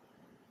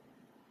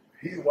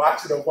 He's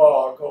watching the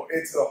ball go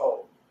into the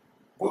hole.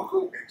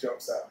 Boop, it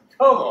jumps out.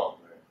 Come on,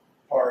 man.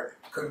 Party.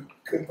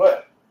 Couldn't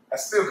putt. I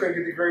still couldn't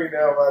get the green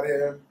now by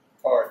him.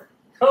 Party.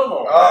 Come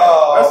on.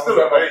 Oh, That's still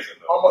amazing,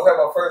 though. Almost had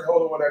my first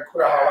hole when I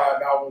quit out,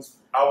 and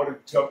I would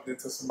have jumped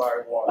into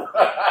somebody's water.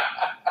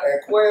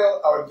 At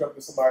Quail, I would have jumped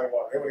into somebody's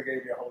water. They would have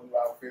gave me a whole new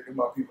outfit. They're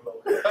my people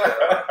over there.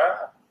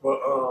 But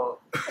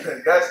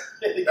that's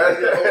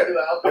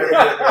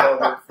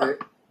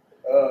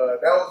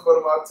that was one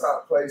of my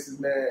top places,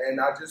 man. And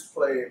I just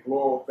played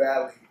Laurel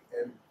Valley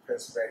in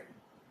Pennsylvania.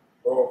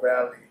 Laurel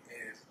Valley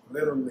is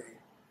literally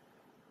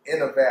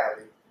in a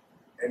valley,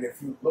 and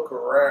if you look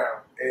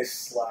around,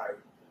 it's like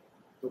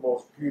the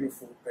most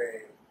beautiful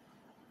thing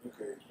you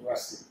could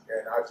see.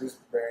 And I just,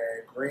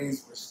 man,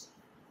 greens was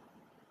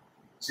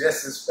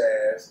just as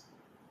fast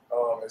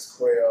as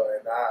Quail,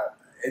 and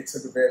it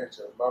took advantage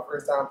of it. My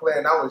first time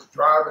playing, I was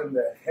driving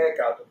the heck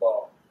out the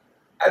ball.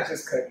 I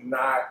just could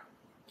not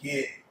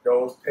get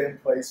those pin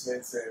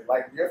placements, and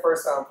like your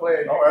first time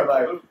playing, you're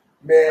like,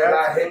 man,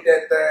 I hit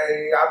that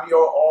thing. I be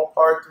on all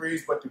par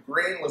 3s, but the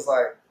green was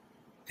like,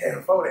 damn,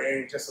 if I would have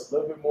aimed just a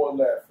little bit more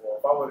left, or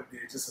if I would have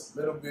did just a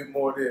little bit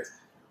more this,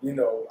 you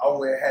know, I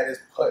would have had this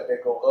putt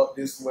that go up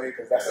this way,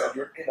 because that's like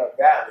you're in a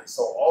valley,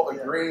 so all the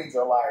greens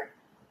are like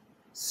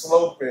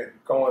sloping,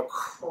 going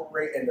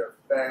crazy, and they're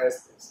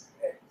fast as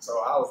heck. So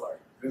I was like,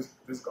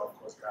 this golf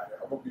course got it.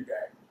 I'm gonna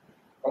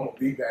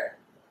be back.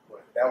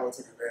 But that one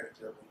took advantage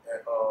of me.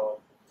 And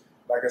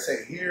like I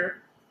said,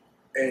 here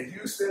in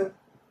Houston,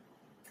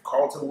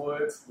 Carlton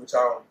Woods, which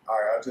I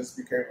just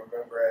became a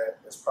member at,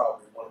 is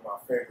probably one of my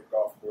favorite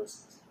golf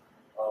courses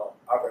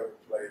I've ever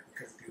played,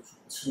 because it gives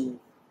you 2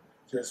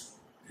 just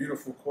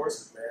beautiful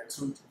courses, man.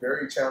 2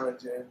 very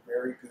challenging,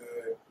 very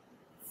good,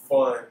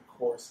 fun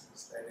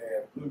courses. And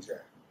then Blue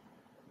Jacket.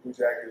 Blue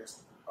Jacket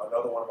is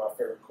another one of my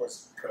favorite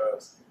courses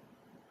because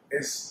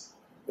it's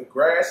the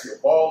grass, your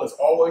ball is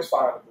always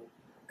findable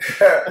with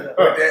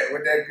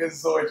that good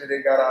Zorja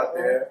they got out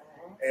there.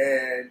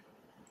 And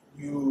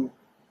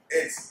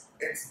it's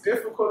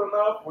difficult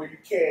enough where you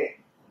can't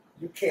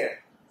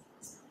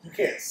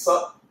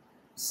suck,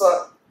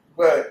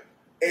 but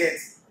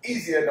it's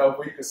easy enough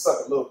where you can suck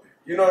a little bit.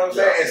 You know what I'm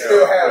saying? And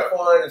still have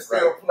fun and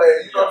still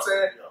play. You know what I'm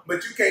saying?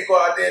 But you can't go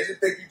out there and just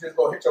think you just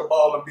gonna hit your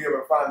ball and be able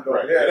to find it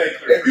over there.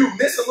 If you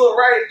miss a little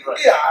right, all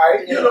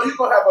right. You know, you're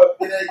gonna have a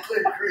it ain't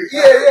clear creek.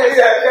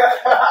 Yeah.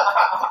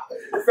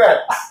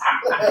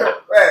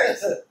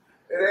 Facts.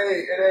 It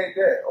ain't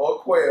that. Or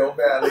Quail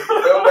Valley.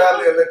 Quail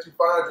Valley will let you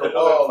find your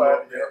ball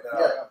over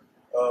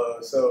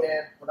there. So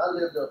man, when I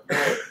lived up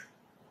there,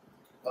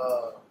 I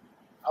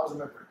was a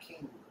member of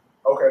Kingwood.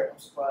 Okay. I'm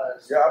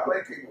surprised. Yeah, I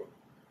played Kingwood.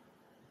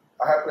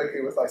 I have played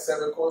Kingwood. It's like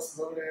 7 courses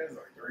over there. It's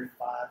like 3, 5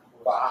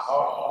 courses. 5.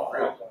 Oh,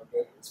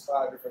 really? It's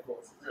 5 different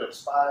courses.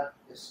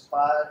 It's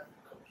 5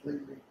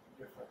 completely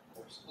different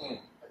courses. And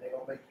they're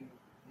gonna make you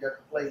have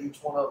to play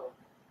each one of them.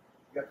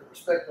 You have to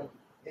respect them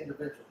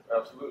individually.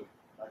 Absolutely.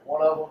 Like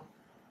one of them,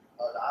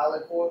 the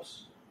island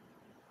course,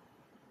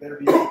 you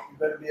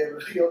better be able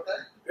to be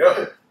okay.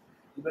 Yeah.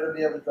 You better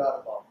be able to drive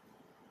the ball.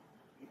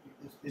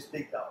 It's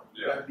big dog.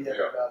 You better be able to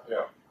drive the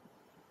ball.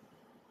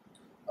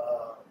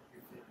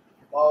 If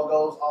your ball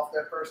goes off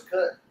that first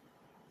cut,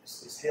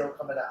 it's hell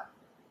coming out.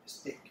 It's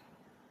thick.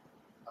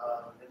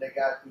 Then they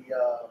got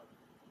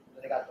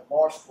the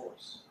marsh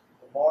course.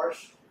 The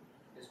marsh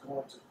is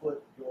going to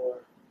put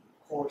your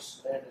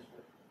course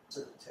management to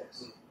the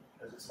test,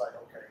 because it's like,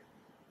 okay,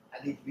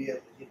 I need to be able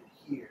to hit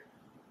it here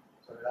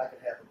so that I can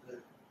have a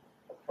good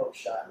approach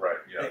shot.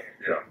 Right. Yeah. There.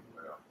 Yeah.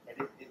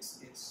 And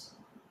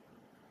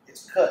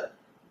it's cut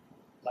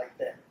like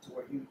that to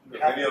where you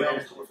have any to of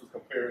manage those courses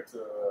compared to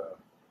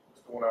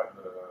what's going on in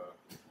the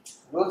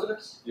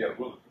wilderness. Yeah,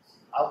 wilderness.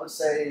 I would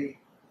say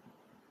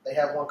they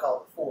have one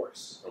called the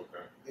Forest.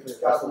 Okay. It's That's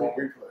the probably one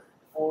we play.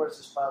 Forest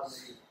is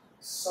probably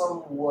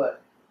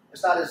somewhat.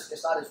 It's not as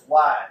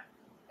wide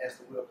as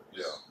the wilderness.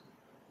 Yeah.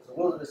 Because the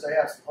wilderness, they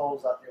have some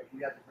holes out there.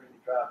 You have to really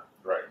drive.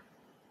 Right.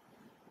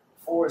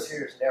 Forest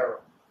here is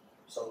narrow,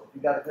 so if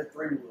you got a good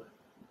 3-wood,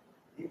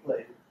 you play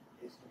it.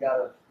 You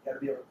gotta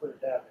be able to put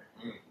it down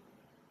there.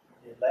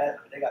 And last,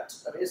 they got.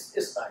 I mean,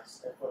 it's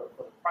nice, and for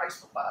the price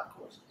for 5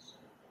 courses,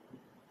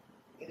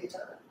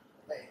 anytime,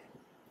 man,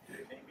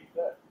 You can't beat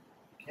that.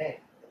 you can.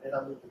 And then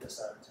I moved to this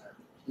side of town.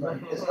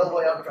 Like, there's no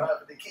way I'm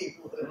driving to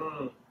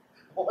Kingwood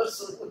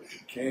once a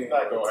week. King,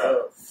 Not gonna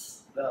happen.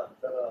 No.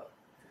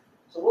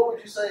 So what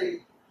would you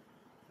say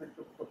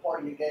the part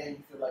of your game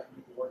you feel like you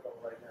need to work on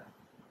right now?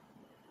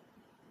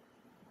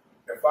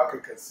 If I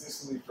could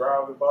consistently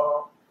drive the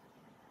ball,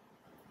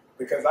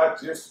 because I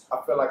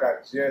feel like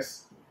I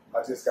just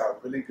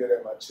got really good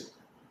at my chipping.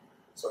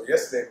 So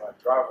yesterday my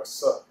driver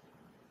sucked,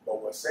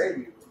 but what saved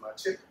me was my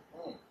chipping.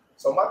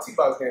 So my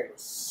T-box game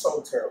was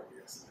so terrible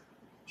yesterday.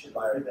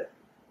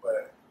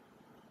 But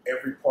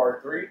every par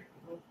 3,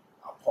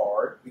 I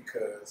parred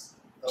because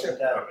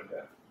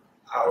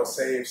I would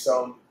save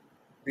some,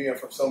 being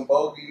from some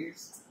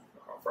bogeys,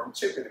 from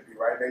chipping to be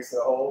right next to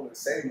the hole and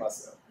save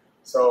myself.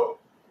 So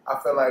I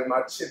felt like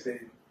my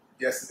chipping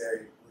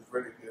yesterday was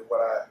really good.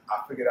 What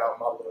I figured out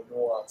my little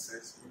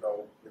nuances,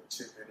 with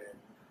chipping and,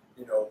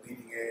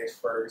 leading edge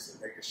first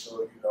and making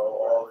sure,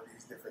 all of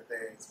these different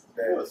things.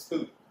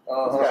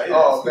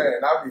 Oh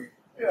man,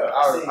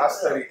 I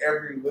study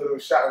every little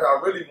shot. I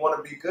really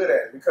want to be good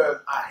at it because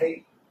I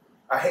hate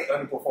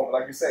underperforming.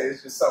 Like you say,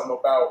 it's just something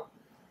about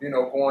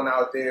going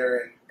out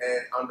there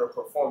and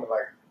underperforming.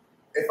 Like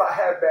if I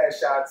have bad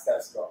shots,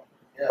 that's gone.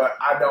 Yeah. But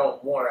I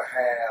don't want to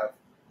have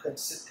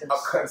a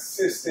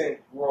consistent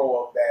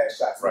row of bad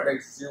shots. Right. It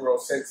makes 0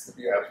 sense to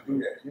be able to do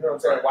that. You know what I'm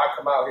saying? Right. Why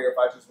come out here if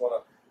I just want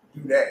to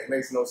do that? It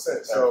makes no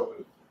sense. Absolutely.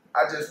 So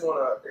I just want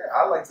to,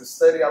 I like to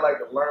study, I like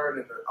to learn,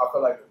 and I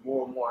feel like the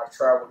more and more I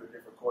travel to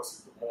different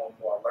courses, the more and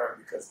more I learn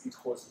because each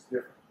course is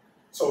different.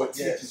 So it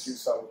teaches you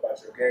something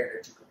about your game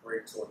that you can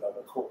bring to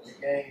another course. Your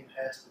game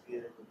has to be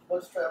able to,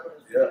 once traveling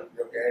is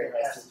your game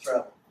has to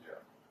travel.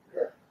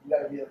 Yeah. You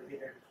got to be able to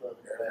hit every club.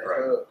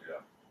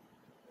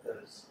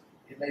 Because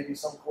it may be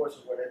some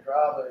courses where that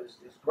driver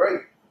is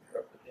great,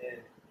 but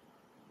then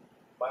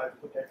you might have to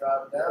put that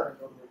driver down and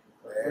go to a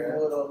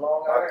 3-wood or a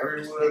long iron.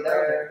 My 3-wood,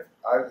 man,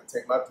 I can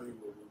take my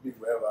 3-wood with me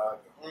wherever I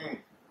go.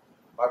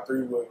 My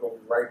 3-wood going to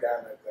be right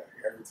down that thing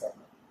every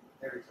time.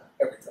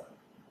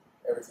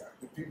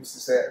 The people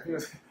say,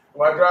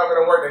 when I drive it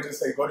to work, they just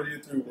say, go to your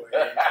 3-wood.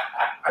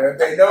 And if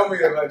they know me,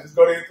 they're like, just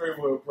go to your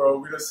 3-wood, bro.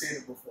 We done seen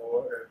it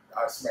before. And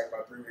I smack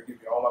my 3-wood,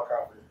 give me all my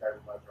confidence back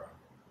with my driver.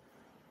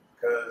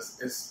 Because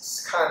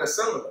it's kind of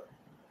similar.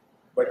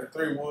 But the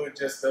 3-wood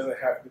just doesn't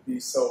have to be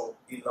so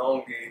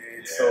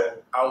elongated, so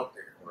out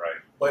there.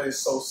 Right. But it's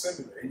so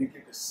similar. And you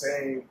get the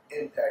same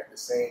impact, the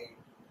same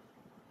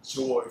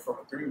joy from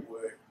a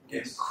 3-wood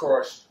getting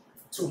crushed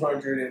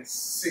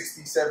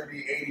 260,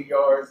 70, 80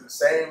 yards, the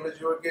same as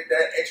you would get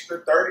that extra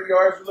 30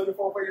 yards you're looking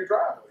for your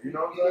driver. You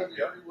know what I'm saying?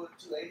 Yeah. 3-wood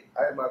 280.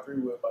 I had my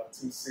 3-wood about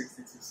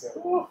 260,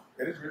 270.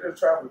 It is really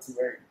traveling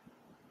 280.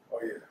 Oh,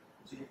 yeah.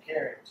 So you're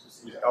carrying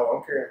 260. Yeah. Oh,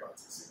 I'm carrying about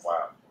 260.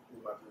 Wow.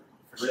 With my 3-wood.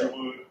 For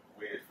 3-wood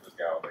wedge for this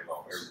guy all day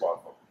long. Every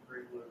ball.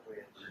 3-wood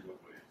wedge. 3-wood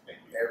wedge.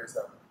 Every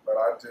time. But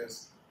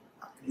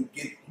you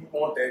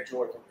want that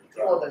joy from your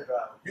driver. You want that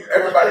driver.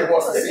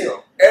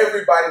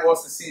 Everybody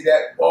wants to see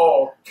that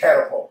ball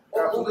catapult.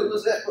 What movie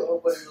was that? But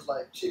it was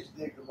like chicks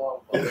dig the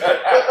long ball.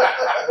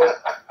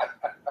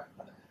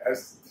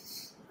 That's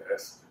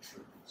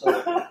true.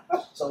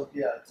 So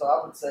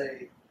I would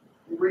say,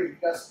 you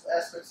got some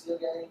aspects of your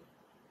game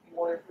you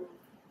want to improve?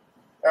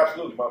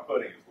 Absolutely. My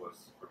putting is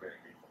what's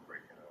preventing me from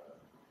breaking.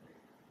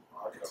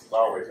 I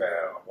always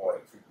have 1,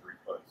 2, 3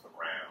 putts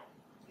around.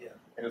 Yeah.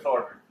 And it's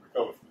hard to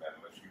recover from that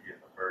unless you get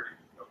a birdie.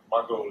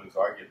 My goal is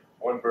I get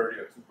 1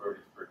 birdie or 2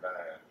 birdies per 9.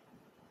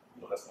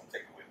 That's going to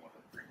take away 1 of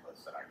the 3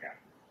 putts that I got.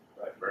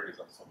 Like birdies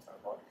are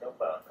sometimes hard to come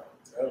by.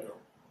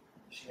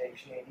 She ain't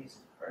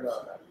easy. Right?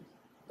 No.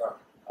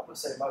 I would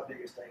say my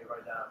biggest thing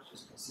right now is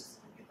just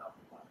consistently getting off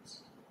the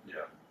box.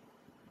 Yeah.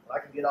 When I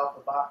can get off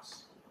the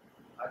box,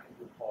 I can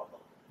do the par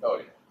low. Oh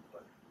yeah.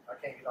 But I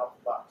can't get off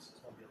the box.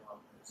 It's gonna be a long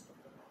way.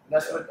 And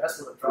that's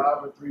what a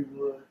driver,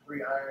 3-wood,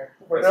 3-iron.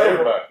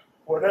 Whatever.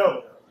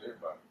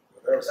 Everybody.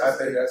 I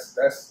think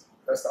that's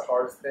the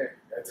hardest thing.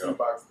 That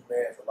T-box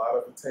demands a lot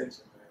of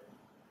attention, man.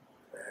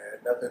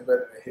 And nothing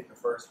better than hitting the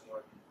first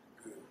one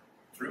good.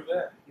 True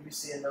that. You be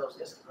seeing those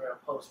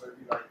Instagram posts where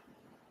you like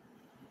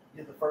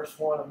get the first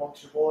one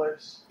amongst your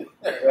boys. Screw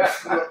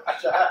up the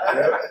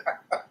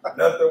shot.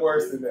 Nothing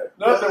worse than that.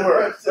 Nothing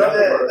worse. Man, I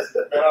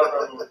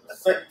remember the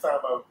second time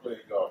I was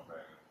playing golf, man.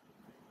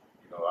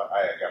 I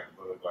had got the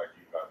bug like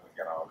you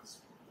got all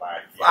this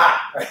flag.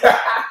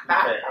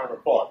 I'm a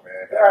part,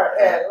 man.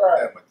 Had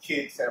my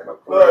kicks, had my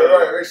clubs.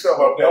 Right. They show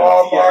my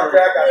dog mark. I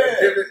got to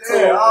give it to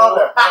him. All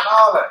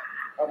that.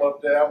 I'm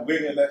up there, I'm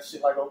wiggling that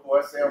shit like old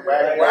boy Sam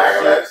waggling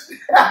that shit.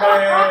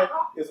 Man,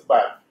 it's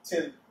about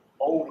 10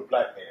 older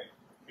black men.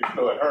 At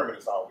Herman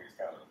is always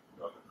kind of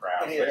the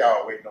crowd. So they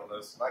all waiting on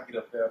us. And I get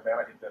up there, man,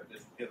 I hit that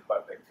bitch and hit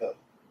about that cup.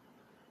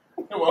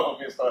 One of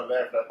them started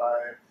laughing at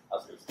mine. I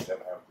said, it's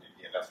never happened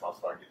again. That's when I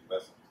started getting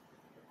lessons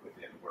and put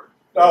it in work.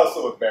 I was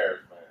so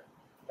embarrassed, man.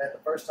 Man, the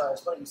first time,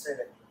 it's funny you say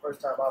that. The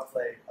first time I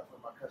played, I was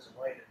with my cousin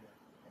Wayne in there.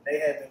 And they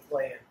had been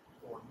playing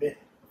for a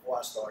minute before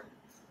I started.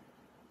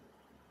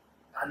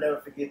 I'll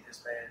never forget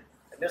this, man.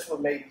 And this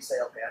one made me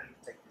say, okay, I need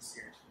to take this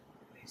seriously.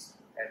 At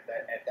least at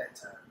that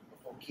time,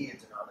 before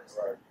kids and all that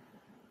stuff.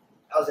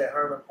 I was at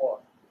Herman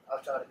Park. I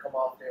was trying to come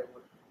off there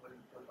with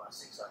my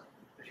 6-iron.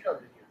 Because you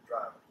don't just get a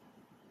driver.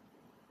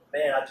 But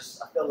man, I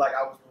felt like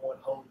I was the one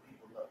holding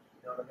people up.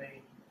 You know what I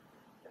mean?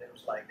 And it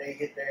was like they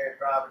hit their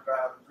driver,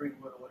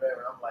 3-wood or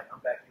whatever. And I'm like,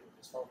 I'm back here with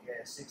this funky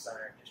ass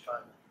 6-iron just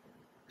trying to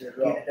get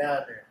it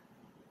down there.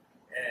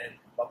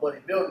 And my buddy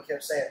Bill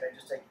kept saying, man,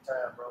 just take your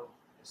time, bro.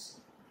 This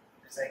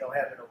ain't gonna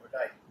happen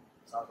overnight.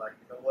 So I was like,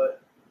 you know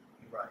what?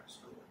 You're right.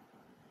 Screw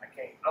it. I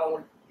can't. I don't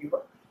want you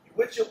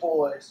with your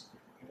boys.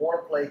 You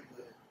want to play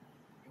good.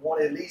 You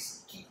want to at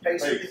least keep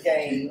pace with the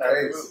game.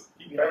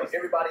 You know,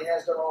 everybody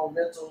has their own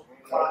mental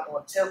clock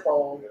on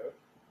tempo. Yeah.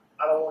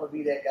 I don't want to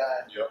be that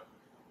guy. Yep.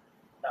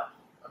 No,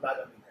 I'm not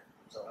gonna be that.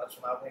 So that's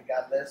when I went and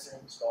got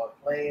lessons, started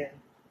playing.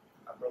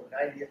 I broke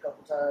 90 a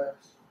couple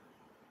times,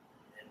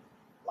 and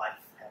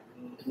life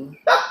happened.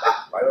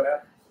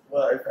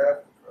 Life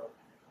happens, bro.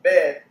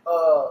 Man,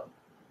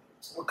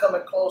 we're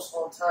coming close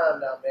on time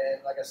now,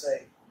 man. Like I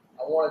say,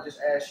 I want to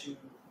just ask you.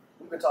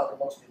 We've been talking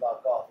mostly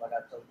about golf, like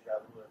I told you I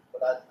would,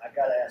 but I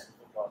gotta ask a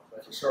football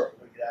question. For sure.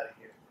 We'll get out of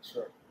here.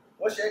 Sure.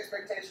 What's your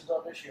expectations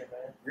on this year,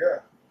 man? Yeah.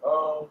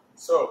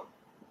 So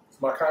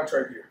it's my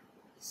contract year.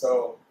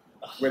 So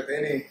with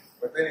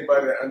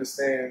anybody that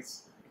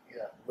understands,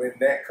 when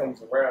that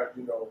comes around,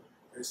 you know,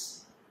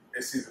 it's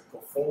either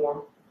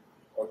perform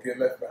or get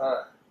left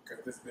behind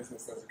because this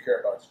business doesn't care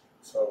about you.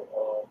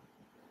 So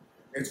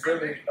it's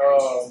really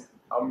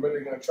I'm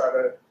really gonna try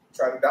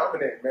to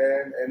dominate,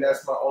 man, and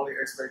that's my only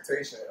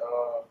expectation.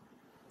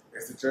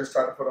 Is to just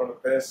try to put on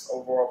the best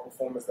overall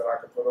performance that I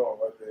can put on,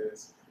 whether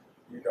it's,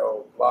 you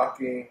know,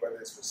 blocking, whether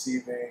it's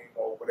receiving,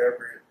 or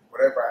whatever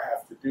I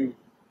have to do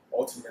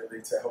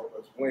ultimately to help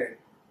us win,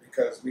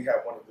 because we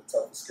have one of the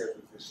toughest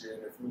schedules this year.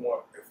 And if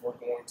we're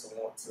going to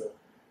want to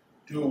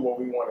do what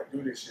we want to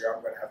do this year,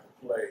 I'm going to have to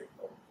play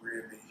a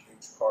really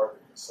huge part of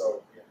it.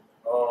 So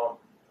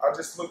I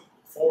just look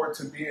forward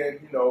to being,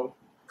 you know,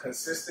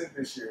 consistent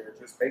this year,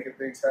 just making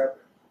things happen.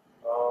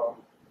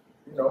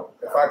 You know,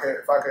 if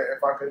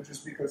I could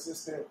just be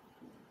consistent,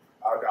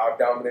 I'll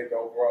dominate the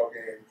overall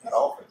game. That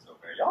offense,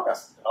 man. Y'all got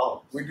some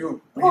dogs. We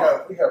do. We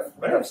have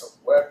some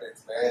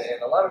weapons, man.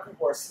 And a lot of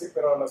people are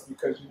sleeping on us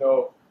because, you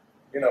know,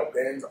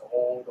 Ben's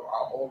old, or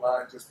our O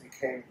line just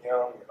became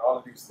young, and all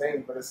of these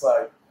things. But it's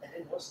like, And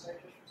then what's the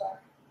name just retired?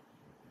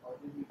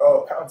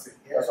 Pouncey.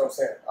 Yeah. That's what I'm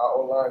saying. Our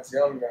O line's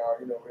young now.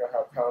 You know, we don't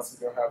have Pouncey,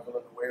 we don't have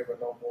Villanueva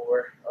no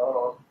more.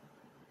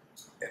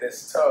 And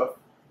it's tough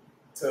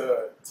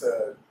to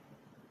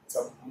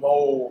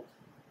mold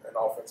an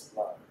offensive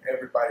line.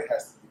 Everybody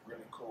has to be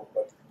really cool.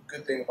 But the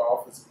good thing about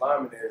offensive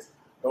linemen is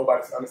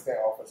nobody's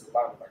understanding offensive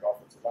linemen like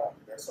offensive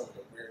linemen. They're some of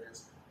the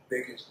weirdest,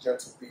 biggest,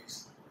 gentle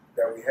beasts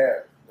that we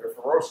have. They're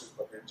ferocious,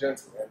 but they're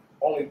gentle, and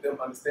only them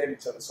understand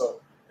each other.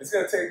 So it's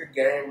going to take a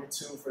game or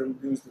two for them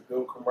dudes to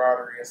build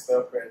camaraderie and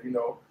stuff. And, you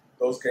know,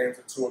 those games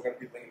or two are going to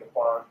be leaned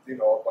upon, you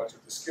know, a bunch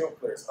of the skill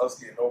players, us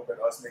getting open,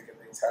 us making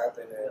things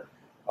happen, and,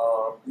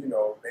 you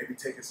know, maybe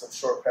taking some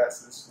short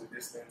passes to the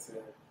distance, and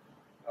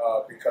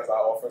because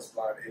our offensive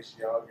line is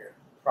young and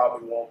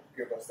probably won't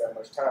give us that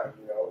much time.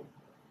 You know,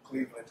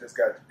 Cleveland just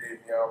got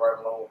Davion right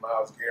along with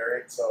Myles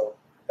Garrett, so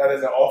that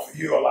doesn't offer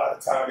you a lot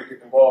of time to get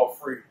the ball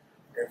free,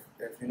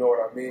 if you know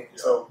what I mean. Yeah.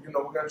 So, you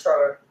know, I'm gonna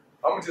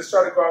just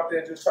try to go out there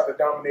and just try to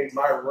dominate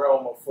my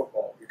realm of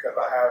football, because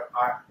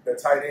the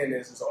tight end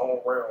is his own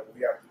realm.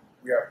 We have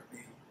to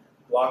be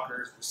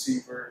blockers,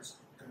 receivers,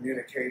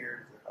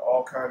 communicators, and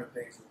all kinds of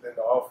things within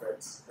the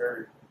offense.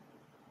 Very,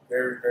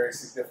 very, very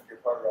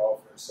significant part of the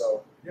offense.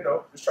 So, you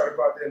know, just try to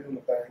go out there and do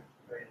my thing.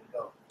 Ready to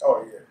go.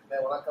 Oh yeah.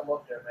 Man, when I come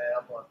up there, man,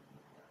 I'll be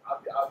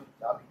doing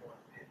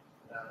it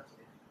now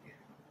to get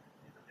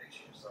in the next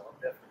year. So I'm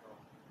definitely going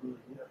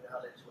to, you know, I'll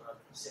let you know, I'll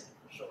be sitting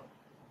for sure.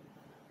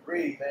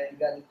 Reed, man, you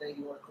got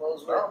anything you want to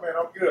close with? No, man,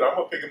 I'm good. I'm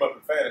gonna pick him up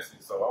in fantasy,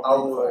 so I'm I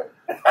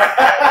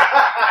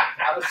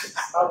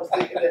was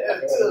thinking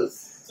that too.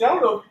 See, I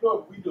don't know if you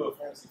know, we do a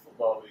fantasy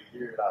football league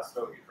here at our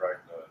Stogies, right?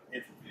 The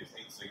entry fee is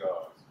 8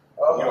 cigars.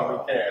 We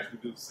don't do cash, we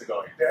do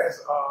cigar. That's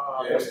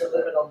What's the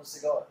limit on the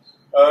cigars?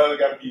 It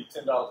got to be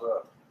 $10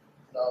 up.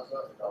 No, it's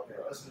nothing. Okay,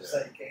 let's just say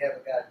you can't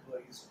have a guy who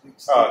plays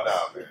weeks. Oh,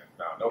 no, man.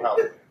 No house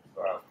plans.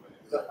 No house plans.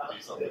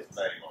 Be somebody's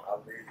name on it.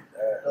 I need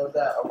that. No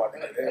doubt. I'm about to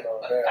get in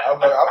on that.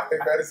 I play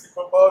fantasy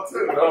football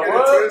too. Don't get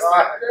it twisted.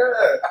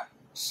 Yeah.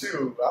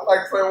 Shoot, I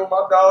like playing with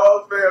my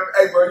dogs, man.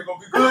 Hey, bro, you gonna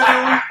be good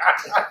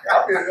this week?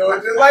 I've been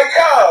doing just like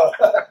y'all.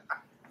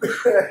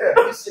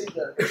 You see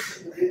the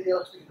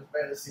video, speaking of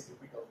fantasy,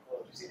 that we go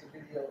close. You see the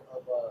video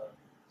of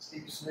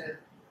Steve Smith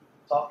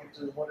talking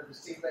to one of his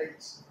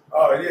teammates?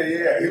 Oh,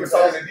 yeah. He was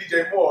talking to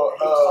DJ Moore.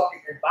 He was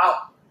talking about.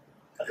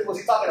 Was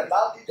he talking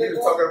about DJ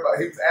Moore?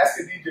 He was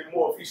asking DJ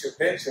Moore if he should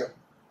bench him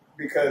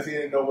because he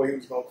didn't know what he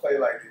was going to play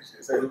like this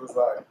year. So he was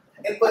like...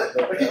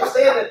 But he was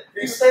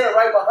standing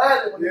right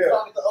behind him when he was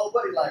talking to old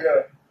buddy like,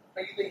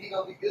 "Man, you think he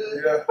gonna be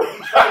good?" Yeah.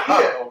 He's right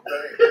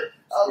here.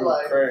 I'm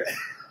like, crazy.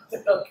 I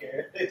don't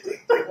care. He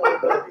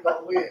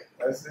gonna win.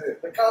 That's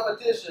it. The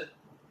competition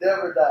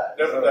never dies.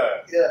 Never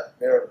dies. Yeah.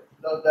 Never.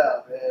 No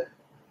doubt, man.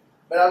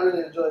 Man, I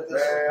really enjoyed this.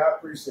 Man, I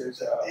appreciate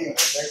y'all. Man.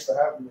 Thanks for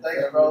having me.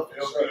 Thanks, bro. It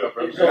was good,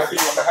 bro. I'm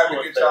happy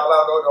to get y'all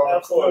out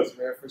on the course,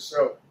 man, for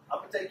sure. I'm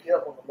gonna take you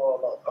up on the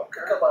Laurel Oaks.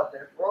 Okay. Come out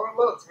there. Rolling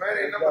looks, man.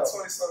 Ain't number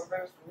 20-something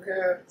minutes from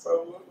here,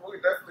 so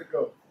we'll definitely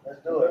go. Let's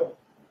do it.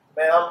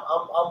 Man,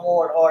 I'm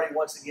Warren Hardy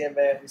once again,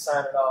 man. We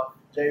signing off.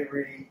 Jay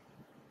Reed,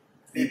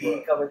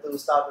 BE coming through,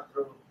 stopping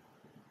through.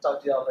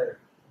 Talk to y'all later.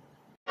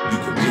 You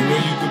can beat me,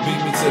 you can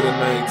beat me to the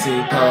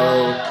 19th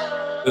hole.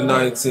 the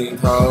 19th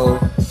hole.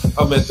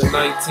 I'm at the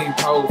 19th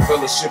hole,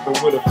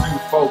 fellowshipping with a few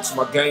folks.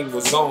 My game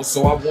was on,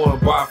 so I won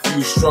by a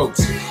few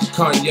strokes.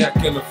 Cognac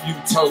and a few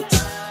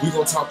totes. We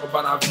gon' talk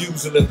about our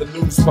views and let the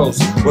news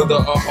post. Whether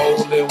a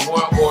hole in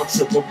one or a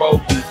triple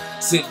bogey.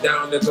 Sit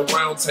down at the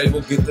round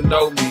table, get to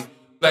know me.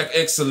 Black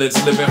excellence,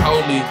 living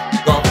holy.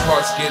 Golf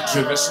carts get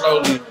driven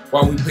slowly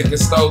while we picking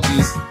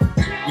stogies.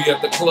 We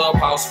at the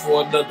clubhouse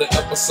for another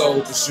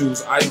episode. The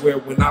shoes I wear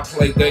when I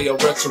play, they are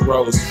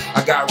retros.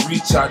 I got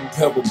reach out in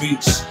Pebble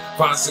Beach.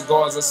 Fine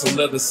cigars and some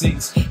leather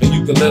seats, and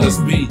you can let us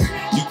be.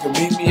 You can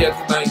meet me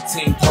at the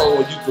 19th hole,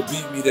 or you can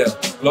beat me there.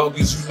 Long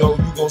as you know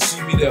you gon'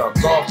 see me there.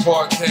 Golf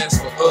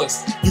podcast for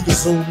us. You can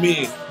zoom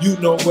in. You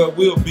know where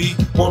we'll be.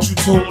 Won't you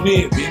tune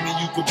in? Baby,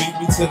 you can beat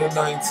me to the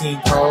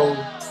 19th hole.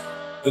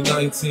 The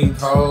 19th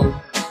hole.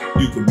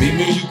 You can beat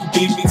me, you can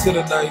beat me to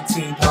the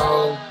 19th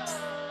hole.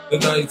 The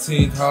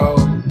 19th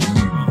hole.